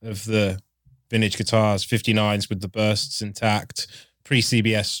expensive of the vintage guitars, 59s with the bursts intact,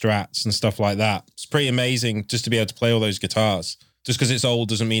 pre-CBS strats and stuff like that. It's pretty amazing just to be able to play all those guitars. Just because it's old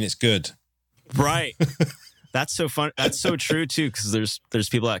doesn't mean it's good. Right. That's so fun. That's so true too, because there's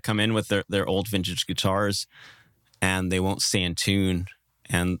people that come in with their old vintage guitars and they won't stay in tune,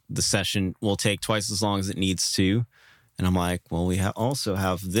 and the session will take twice as long as it needs to. And I'm like, well, we also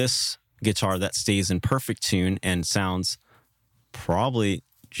have this guitar that stays in perfect tune and sounds probably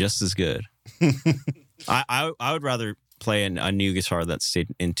just as good. I would rather play a new guitar that stayed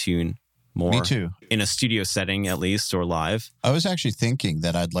in tune more. Me too. In a studio setting, at least, or live. I was actually thinking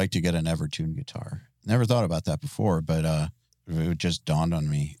that I'd like to get an Evertune guitar. Never thought about that before, but it just dawned on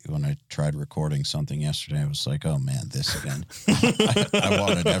me when I tried recording something yesterday. I was like, oh man, this again. I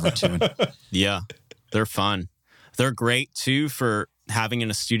want an Evertune. Yeah, they're fun. They're great too for having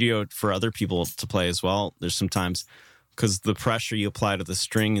in a studio for other people to play as well. There's sometimes, because the pressure you apply to the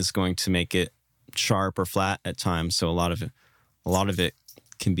string is going to make it sharp or flat at times. So a lot of it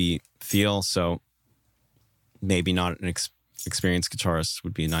can be feel. So maybe not an experienced guitarist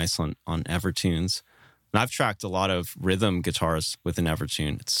would be nice on Evertunes. And I've tracked a lot of rhythm guitars with an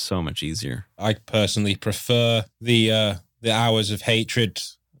Evertune. It's so much easier. I personally prefer the hours of hatred,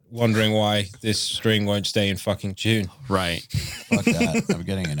 wondering why this string won't stay in fucking tune. Right. Fuck that. I'm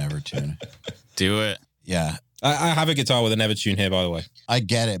getting an Evertune. Do it. Yeah. I have a guitar with an Evertune here, by the way. I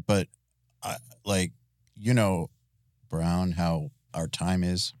get it, but Brown, how our time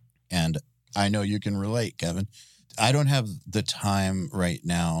is. And I know you can relate, Kevin, I don't have the time right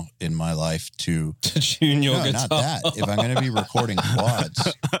now in my life to tune your guitar. Not that. If I'm going to be recording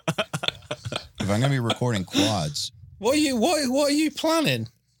quads, what are you planning?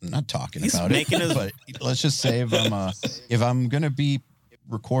 I'm not talking He's about making it, his- but let's just say if I'm going to be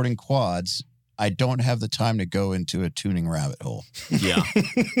recording quads, I don't have the time to go into a tuning rabbit hole. Yeah.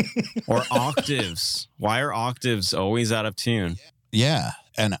 Or octaves. Why are octaves always out of tune? Yeah,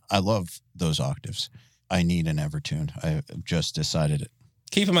 and I love those octaves. I need an Evertune. I just decided it.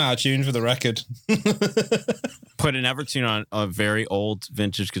 Keep them out of tune for the record. Put an Evertune on a very old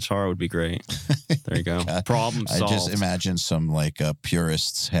vintage guitar would be great. There you go. God, Problem I solved. just imagine some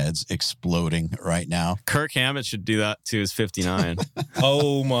purists' heads exploding right now. Kirk Hammett should do that to his 59.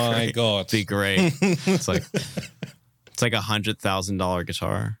 Oh my God. Be great. It's like $100,000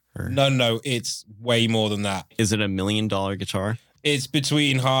 guitar. Or No, it's way more than that. is it $1 million guitar? It's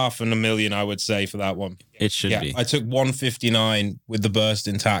between $500,000 and $1 million, I would say, for that one. It should be. I took 159 with the burst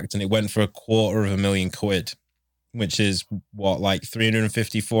intact, and it went for £250,000, which is like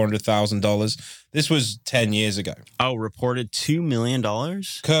 $350,000-$400,000. This was 10 years ago. Oh, reported $2 million?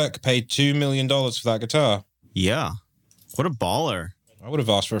 Kirk paid $2 million for that guitar. Yeah. What a baller. I would have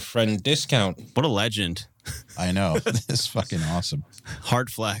asked for a friend discount. What a legend. I know. This is fucking awesome. Hard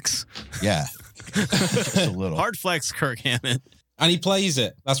flex. Yeah. Just a little. Hard flex, Kirk Hammett. And he plays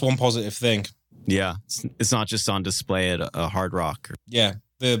it. That's one positive thing. Yeah. It's not just on display at a Hard Rock. Yeah.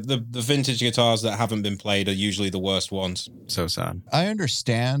 The vintage guitars that haven't been played are usually the worst ones. So sad. I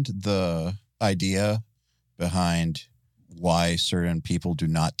understand the idea behind why certain people do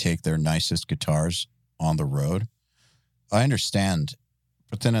not take their nicest guitars on the road. I understand.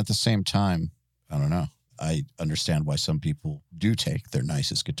 But then at the same time, I don't know. I understand why some people do take their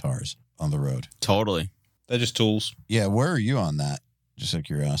nicest guitars on the road. Totally. They're just tools. Yeah, where are you on that? Just out of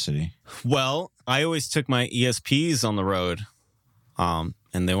curiosity. Well, I always took my ESPs on the road, and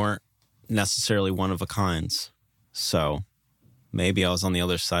they weren't necessarily one of a kinds. So maybe I was on the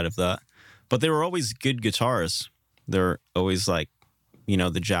other side of that. But they were always good guitars. They're always like,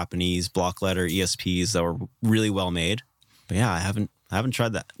 the Japanese block letter ESPs that were really well made. But yeah, I haven't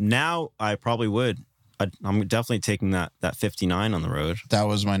tried that. Now I probably would. I'm definitely taking that 59 on the road. That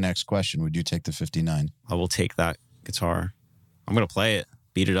was my next question. Would you take the 59? I will take that guitar. I'm going to play it,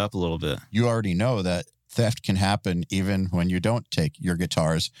 beat it up a little bit. You already know that theft can happen even when you don't take your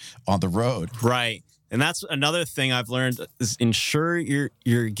guitars on the road. Right. And that's another thing I've learned is insure your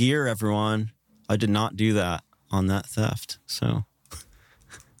gear, everyone. I did not do that on that theft. So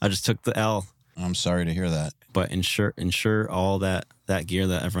I just took the L. I'm sorry to hear that. But insure all that gear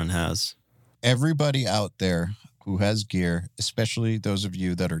that everyone has. Everybody out there who has gear, especially those of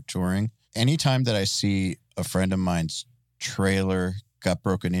you that are touring, anytime that I see a friend of mine's trailer got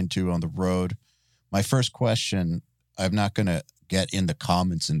broken into on the road, my first question, I'm not going to get in the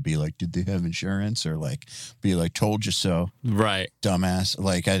comments and be like, did they have insurance? Or be like, told you so. Right. Dumbass.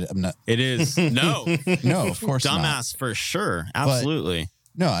 I'm not. It is. No. No, of course not. Dumbass for sure. Absolutely.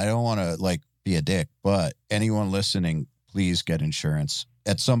 No, I don't want to be a dick, but anyone listening, please get insurance.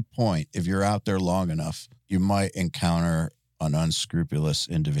 At some point, if you're out there long enough, you might encounter an unscrupulous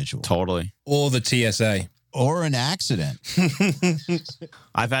individual. Totally. Or the TSA. Or an accident.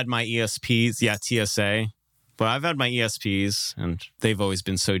 I've had my ESPs. Yeah, TSA. But I've had my ESPs, and they've always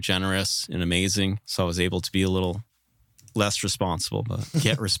been so generous and amazing. So I was able to be a little less responsible, but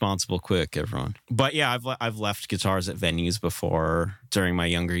get responsible quick, everyone. But yeah, I've left guitars at venues before during my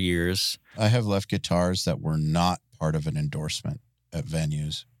younger years. I have left guitars that were not part of an endorsement at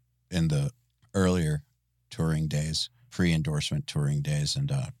venues in the earlier touring days, pre-endorsement touring days,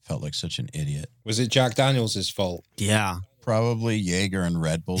 and felt like such an idiot. Was it Jack Daniels' fault? Yeah. Probably Jaeger and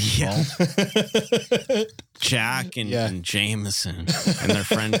Red Bull's Yeah. fault. Jack and Jameson and their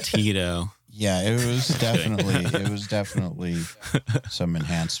friend Tito. Yeah, it was definitely some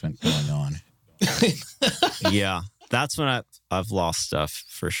enhancement going on. Yeah, that's when I've lost stuff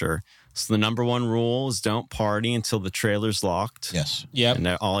for sure. So the number one rule is don't party until the trailer's locked. Yes. Yep. And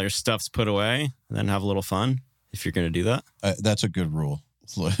all your stuff's put away, and then have a little fun if you're going to do that. That's a good rule.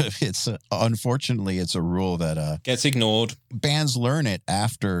 It's unfortunately, it's a rule that Gets ignored. bands learn it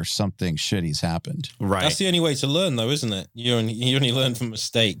after something shitty's happened. Right. That's the only way to learn, though, isn't it? You only learn from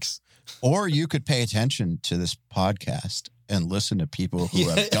mistakes. Or you could pay attention to this podcast and listen to people who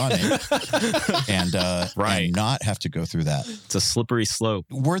have done it and Right. and not have to go through that. It's a slippery slope.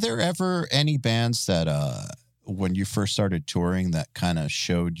 Were there ever any bands that when you first started touring that kind of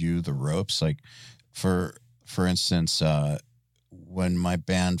showed you the ropes? Like for instance, when my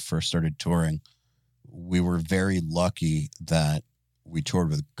band first started touring, we were very lucky that we toured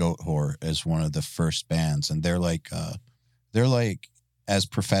with Goat Whore as one of the first bands, and they're like as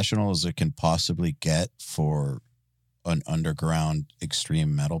professional as it can possibly get for an underground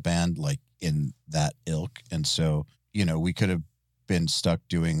extreme metal band, like in that ilk. And so, we could have been stuck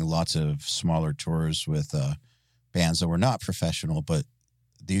doing lots of smaller tours with bands that were not professional, but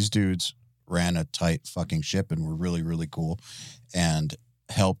these dudes ran a tight fucking ship and were really, really cool and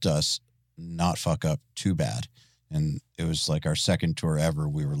helped us not fuck up too bad. And it was like our second tour ever.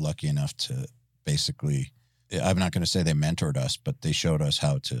 We were lucky enough to basically, I'm not going to say they mentored us, but they showed us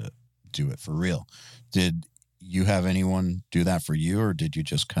how to do it for real. Did you have anyone do that for you, or did you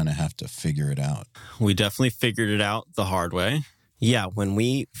just kind of have to figure it out? We definitely figured it out the hard way. Yeah, when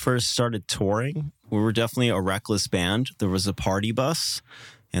we first started touring, we were definitely a reckless band. There was a party bus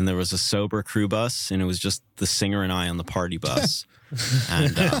and there was a sober crew bus, and it was just the singer and I on the party bus.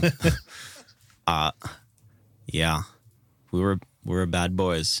 And yeah, we were bad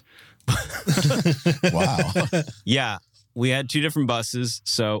boys. Wow. Yeah, we had two different buses,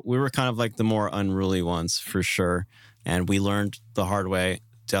 so we were kind of like the more unruly ones for sure. And we learned the hard way,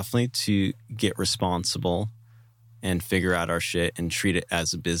 definitely, to get responsible and figure out our shit and treat it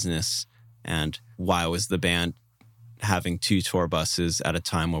as a business. And why was the band having two tour buses at a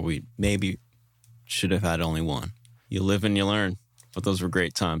time where we maybe should have had only one? You live and you learn, but those were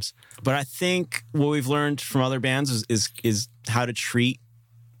great times. But I think what we've learned from other bands is how to treat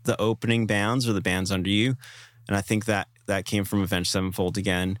the opening bands or the bands under you. And I think that came from Avenged Sevenfold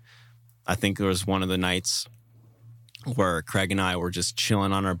again. I think there was one of the nights where Craig and I were just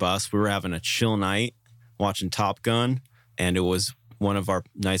chilling on our bus. We were having a chill night watching Top Gun, and it was one of our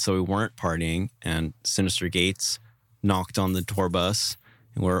nights that we weren't partying, and Sinister Gates knocked on the tour bus,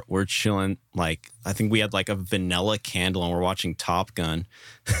 and we're chilling. Like, I think we had like a vanilla candle and we're watching Top Gun.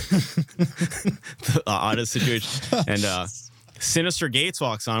 The oddest situation. And Sinister Gates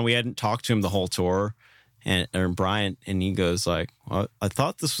walks on. We hadn't talked to him the whole tour. And Brian, and he goes like, well, I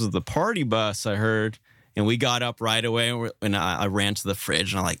thought this was the party bus I heard. And we got up right away, and I ran to the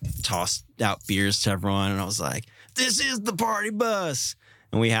fridge, and I like tossed out beers to everyone, and I was like, "This is the party bus."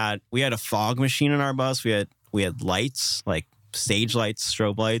 And we had a fog machine in our bus. We had lights, like stage lights,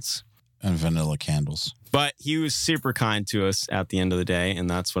 strobe lights, and vanilla candles. But he was super kind to us at the end of the day, and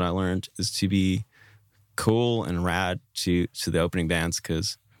that's what I learned, is to be cool and rad to the opening bands,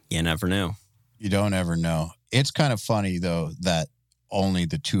 because you never know. You don't ever know. It's kind of funny though that only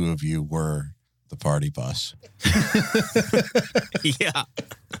the two of you were the party bus. Yeah,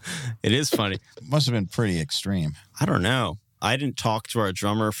 it is funny. Must have been pretty extreme. I don't know. I didn't talk to our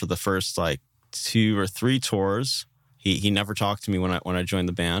drummer for the first like 2 or 3 tours. He never talked to me when I joined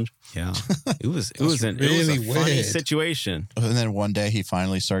the band. Yeah, it was a funny situation. And then one day he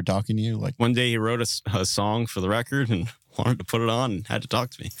finally started talking to you. Like one day he wrote a song for the record and wanted to put it on and had to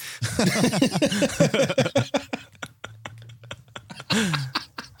talk to me.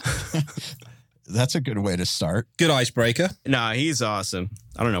 That's a good way to start. Good icebreaker. Nah, he's awesome.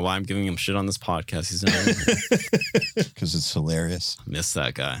 I don't know why I'm giving him shit on this podcast. He's not. Because it's hilarious. I miss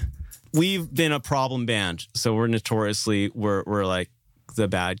that guy. We've been a problem band, so we're notoriously we're like the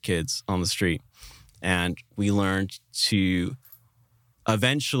bad kids on the street, and we learned to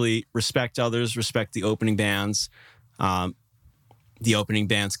eventually respect others, respect the opening bands. The opening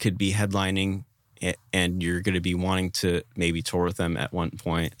bands could be headlining, and you're going to be wanting to maybe tour with them at one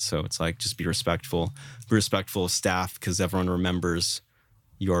point. So it's like, just be respectful of staff, because everyone remembers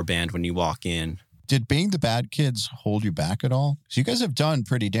your band when you walk in. Did being the bad kids hold you back at all? So you guys have done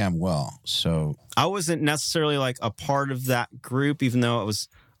pretty damn well. So I wasn't necessarily like a part of that group, even though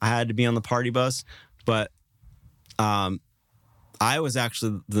I had to be on the party bus, but I was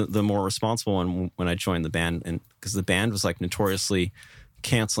actually the more responsible one when I joined the band, and because the band was like notoriously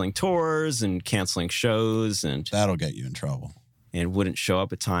canceling tours and canceling shows, and that'll get you in trouble, and wouldn't show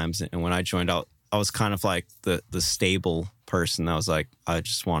up at times. And when I joined out, I was kind of like the stable person that was like, I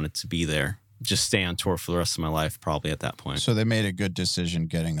just wanted to be there, just stay on tour for the rest of my life, probably at that point. So they made a good decision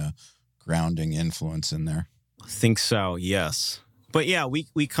getting a grounding influence in there. I think so, yes. But yeah, we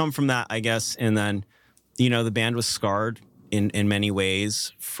come from that, I guess. And then, the band was scarred in many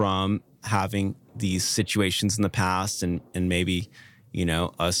ways from having these situations in the past, and maybe,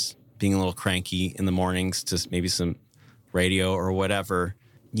 us being a little cranky in the mornings to maybe some radio or whatever.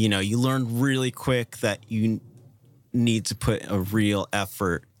 You learn really quick that you need to put a real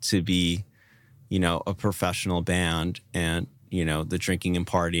effort to be, a professional band, and, the drinking and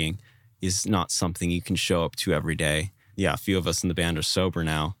partying is not something you can show up to every day. Yeah, a few of us in the band are sober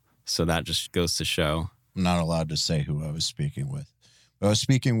now, so that just goes to show. I'm not allowed to say who I was speaking with. I was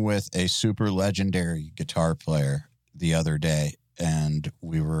speaking with a super legendary guitar player the other day, and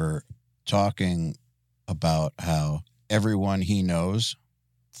we were talking about how everyone he knows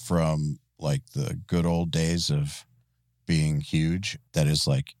from like the good old days of being huge that is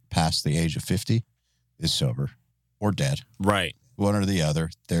like past the age of 50 is sober or dead. Right. One or the other.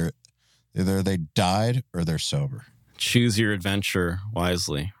 Either they died or they're sober. Choose your adventure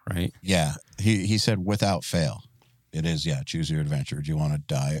wisely, right? Yeah. He said without fail. It is, yeah, choose your adventure. Do you want to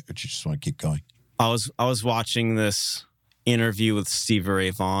die or do you just want to keep going? I was watching this interview with Stevie Ray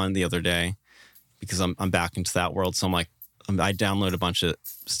Vaughan the other day because I'm back into that world. So I'm like, I download a bunch of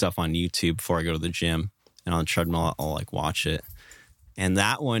stuff on YouTube before I go to the gym, and on the treadmill I'll like watch it. And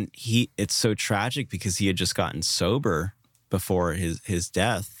that one, it's so tragic because he had just gotten sober before his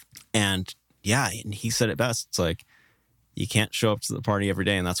death. And yeah, and he said it best. It's like, you can't show up to the party every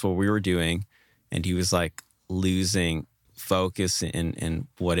day. And that's what we were doing. And he was like losing focus in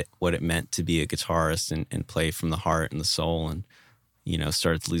what it meant to be a guitarist and play from the heart and the soul, and, you know,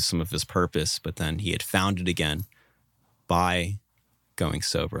 started to lose some of his purpose. But then he had found it again by going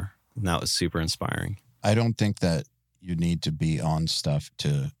sober. And that was super inspiring. I don't think that you need to be on stuff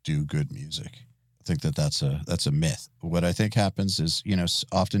to do good music. I think that that's a myth. What I think happens is, you know,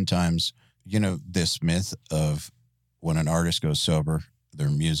 oftentimes, you know, this myth of when an artist goes sober, their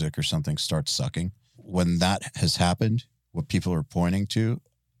music or something starts sucking. When that has happened, what people are pointing to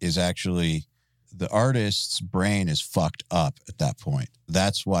is actually the artist's brain is fucked up at that point.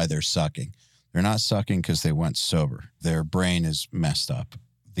 That's why they're sucking. They're not sucking because they went sober. Their brain is messed up.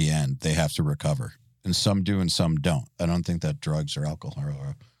 The end. They have to recover. And some do and some don't. I don't think that drugs or alcohol are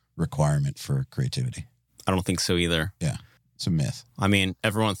a requirement for creativity. I don't think so either. Yeah. It's a myth. I mean,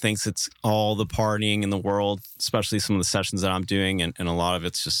 everyone thinks it's all the partying in the world, especially some of the sessions that I'm doing. And a lot of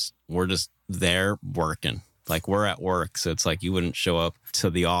it's just, we're just there working. Like, we're at work. So it's like you wouldn't show up to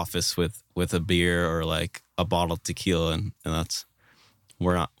the office with a beer or like a bottle of tequila. And that's,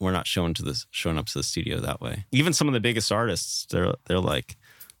 we're not showing up to the studio that way. Even some of the biggest artists, they're like,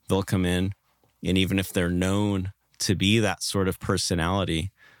 they'll come in, and even if they're known to be that sort of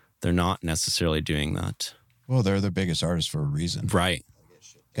personality, they're not necessarily doing that. Well, they're the biggest artists for a reason. Right.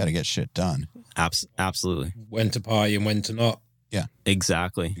 Got to get shit done. Absolutely. When to party and when to not. Yeah.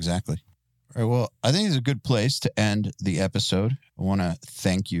 Exactly. All right. Well, I think it's a good place to end the episode. I want to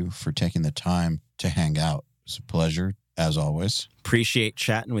thank you for taking the time to hang out. It's a pleasure, as always. Appreciate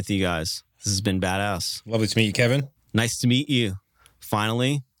chatting with you guys. This has been badass. Lovely to meet you, Kevin. Nice to meet you.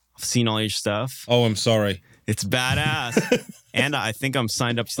 Finally, I've seen all your stuff. Oh, I'm sorry. It's badass. And I think I'm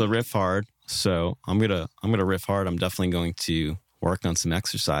signed up to the Riff Hard. So I'm gonna riff hard. I'm definitely going to work on some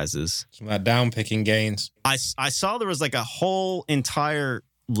exercises. Some of that down picking gains. I saw there was like a whole entire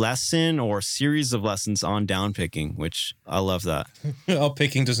lesson or series of lessons on down picking, which I love that. Up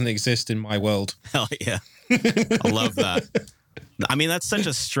picking doesn't exist in my world. Hell yeah. I love that. I mean, that's such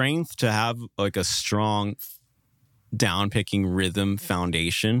a strength to have like a strong down picking rhythm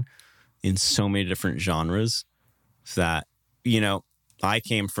foundation in so many different genres that, you know, I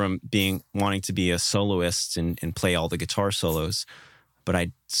came from wanting to be a soloist and play all the guitar solos, but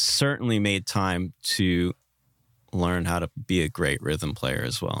I certainly made time to learn how to be a great rhythm player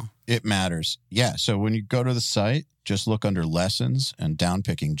as well. It matters. Yeah. So when you go to the site, just look under lessons and down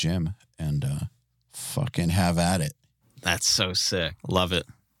picking gym and fucking have at it. That's so sick. Love it.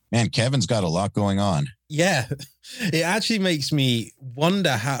 Man, Kevin's got a lot going on. Yeah. It actually makes me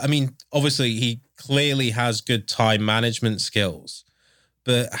wonder how, I mean, obviously he clearly has good time management skills,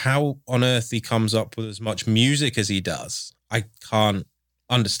 but how on earth he comes up with as much music as he does, I can't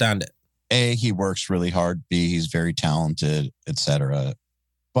understand it. A, he works really hard. B, he's very talented, etc.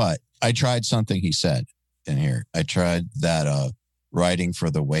 But I tried something he said in here. I tried that writing for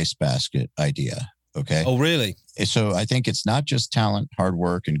the wastebasket idea. Okay. Oh, really? So I think it's not just talent, hard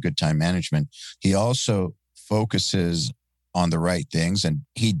work, and good time management. He also focuses on the right things and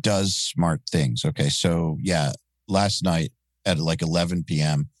he does smart things. Okay. So yeah, last night at like 11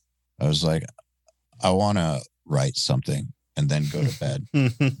 p.m., I was like, I want to write something and then go to bed.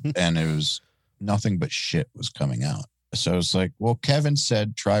 And it was nothing but shit was coming out. So I was like, well, Kevin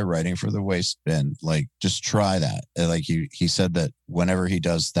said, try writing for the waste bin. Like, just try that. Like he said that whenever he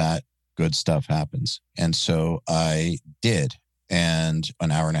does that, good stuff happens. And so I did. And an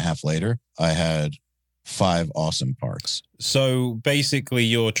hour and a half later, I had 5 awesome parts. So basically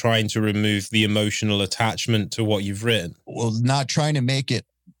you're trying to remove the emotional attachment to what you've written. Well, not trying to make it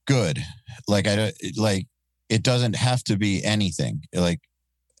good. Like, it doesn't have to be anything. Like,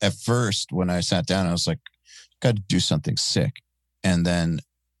 at first when I sat down, I was like, got to do something sick. And then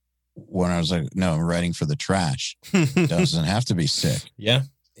when I was like, no, I'm writing for the trash. It doesn't have to be sick. Yeah.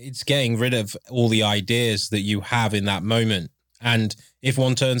 It's getting rid of all the ideas that you have in that moment And if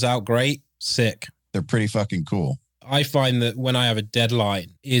one turns out great, sick. They're pretty fucking cool. I find that when I have a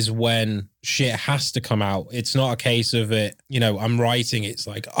deadline is when shit has to come out. It's not a case of it, I'm writing. It's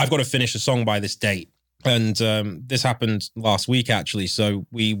like, I've got to finish a song by this date. And this happened last week, actually. So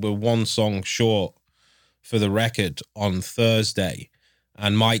we were one song short for the record on Thursday.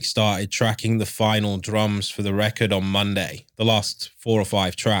 And Mike started tracking the final drums for the record on Monday, the last 4 or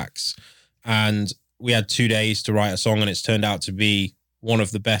 5 tracks. And we had 2 days to write a song, and it's turned out to be one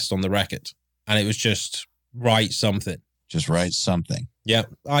of the best on the record. And it was just write something. Just write something. Yeah,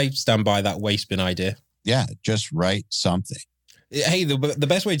 I stand by that waste bin idea. Yeah, just write something. Hey, the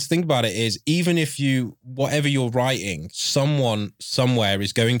best way to think about it is even if whatever you're writing, someone somewhere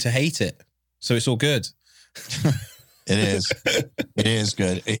is going to hate it. So it's all good. It is. It is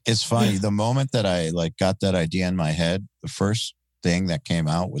good. It's funny. The moment that I got that idea in my head, the first thing that came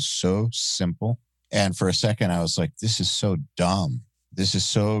out was so simple. And for a second, I was like, this is so dumb. This is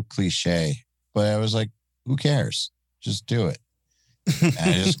so cliche. But I was like, who cares? Just do it. And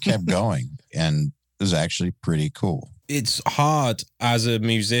I just kept going. And it was actually pretty cool. It's hard as a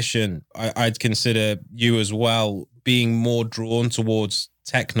musician. I'd consider you as well being more drawn towards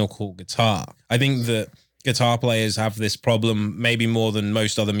technical guitar. I think that guitar players have this problem maybe more than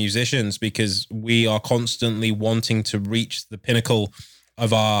most other musicians because we are constantly wanting to reach the pinnacle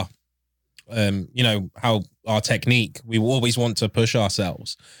of our, how our technique. We always want to push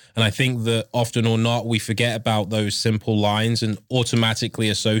ourselves. And I think that often or not, we forget about those simple lines and automatically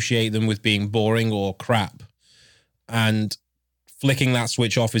associate them with being boring or crap. And flicking that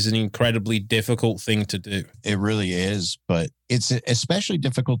switch off is an incredibly difficult thing to do. It really is, but it's especially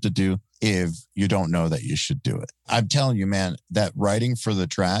difficult to do if you don't know that you should do it. I'm telling you, man, that writing for the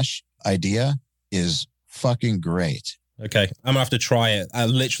trash idea is fucking great. Okay, I'm gonna have to try it. I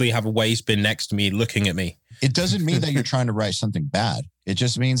literally have a waste bin next to me looking at me. It doesn't mean that you're trying to write something bad. It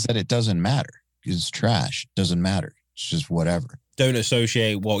just means that it doesn't matter. It's trash. It doesn't matter. It's just whatever. Don't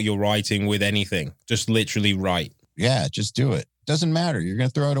associate what you're writing with anything. Just literally write. Yeah, just do it. Doesn't matter. You're going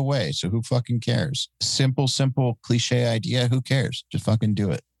to throw it away. So who fucking cares? Simple cliche idea. Who cares? Just fucking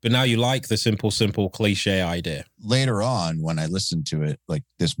do it. But now you like the simple cliche idea. Later on, when I listened to it, like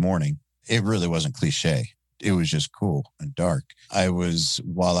this morning, it really wasn't cliche. It was just cool and dark.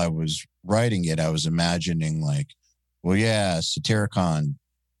 While I was writing it, I was imagining like, well, yeah, Satyricon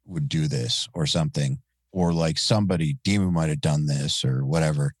would do this or something. Or like Demu might have done this or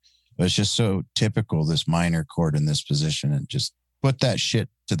whatever. But it's just so typical, this minor chord in this position, and just put that shit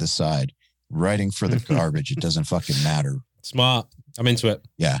to the side. Writing for the garbage. It doesn't fucking matter. Smart. I'm into it.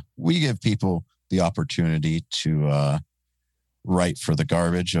 Yeah. We give people the opportunity to write for the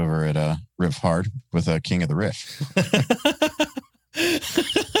garbage over at Riff Hard with King of the Riff.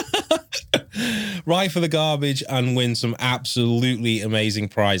 Write for the garbage and win some absolutely amazing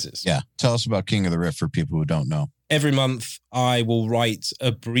prizes. Yeah. Tell us about King of the Riff for people who don't know. Every month, I will write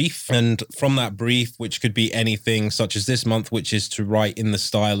a brief, and from that brief, which could be anything, such as this month, which is to write in the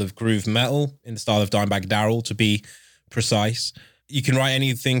style of groove metal, in the style of Dimebag Darrell, to be precise. You can write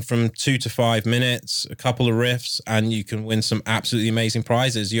anything from 2 to 5 minutes, a couple of riffs, and you can win some absolutely amazing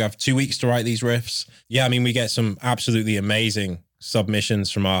prizes. You have 2 weeks to write these riffs. Yeah, I mean, we get some absolutely amazing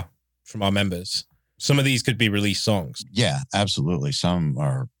submissions from our members. Some of these could be released songs. Yeah, absolutely. Some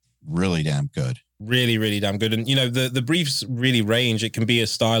are really damn good. Really, really damn good. And, the briefs really range. It can be a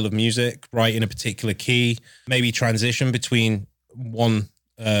style of music, right, in a particular key, maybe transition between one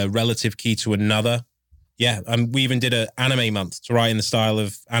relative key to another. Yeah, we even did an anime month to write in the style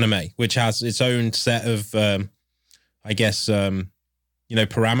of anime, which has its own set of,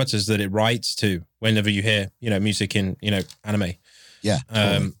 parameters that it writes to whenever you hear, music in, anime. Yeah,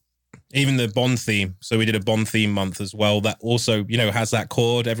 totally. Even the Bond theme. So we did a Bond theme month as well. That also, has that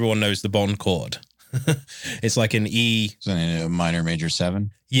chord. Everyone knows the Bond chord. It's like an E. Is it a minor major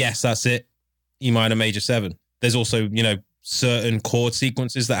 7? Yes, that's it. E minor major 7. There's also, certain chord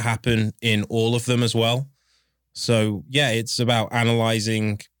sequences that happen in all of them as well. So yeah, it's about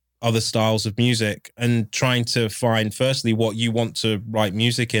analyzing other styles of music and trying to find firstly what you want to write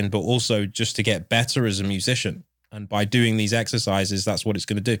music in, but also just to get better as a musician. And by doing these exercises, that's what it's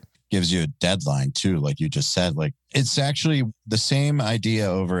going to do. Gives you a deadline too, like you just said. Like it's actually the same idea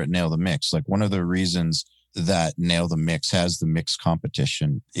over at Nail the Mix. Like one of the reasons that Nail the Mix has the mix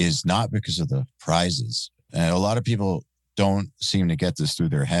competition is not because of the prizes. And a lot of people don't seem to get this through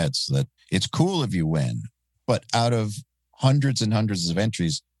their heads that it's cool if you win, but out of hundreds and hundreds of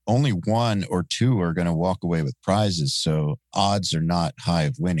entries, only 1 or 2 are going to walk away with prizes. So odds are not high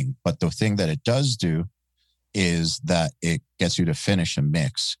of winning. But the thing that it does do is that it gets you to finish a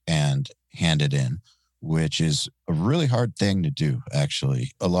mix and hand it in. which is a really hard thing to do,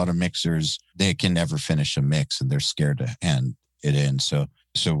 actually. A lot of mixers, they can never finish a mix and they're scared to hand it in. So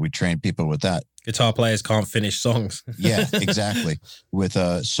we train people with that. Guitar players can't finish songs. Yeah, exactly. With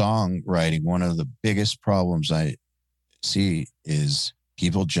songwriting, one of the biggest problems I see is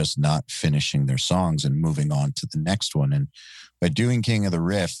people just not finishing their songs and moving on to the next one. And by doing King of the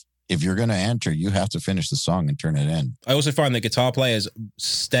Riff, if you're going to enter, you have to finish the song and turn it in. I also find that guitar players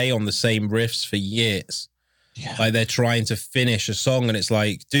stay on the same riffs for years. Yeah. Like they're trying to finish a song and it's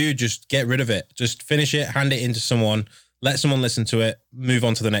like, dude, just get rid of it. Just finish it, hand it into someone, let someone listen to it, move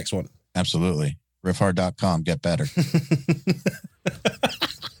on to the next one. Absolutely. Riffhard.com, get better.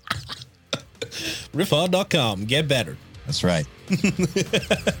 Riffhard.com, get better. That's right.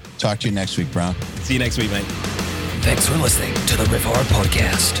 Talk to you next week, Brown. See you next week, mate. Thanks for listening to the Riff Hard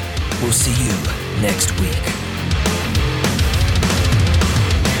Podcast. We'll see you next week.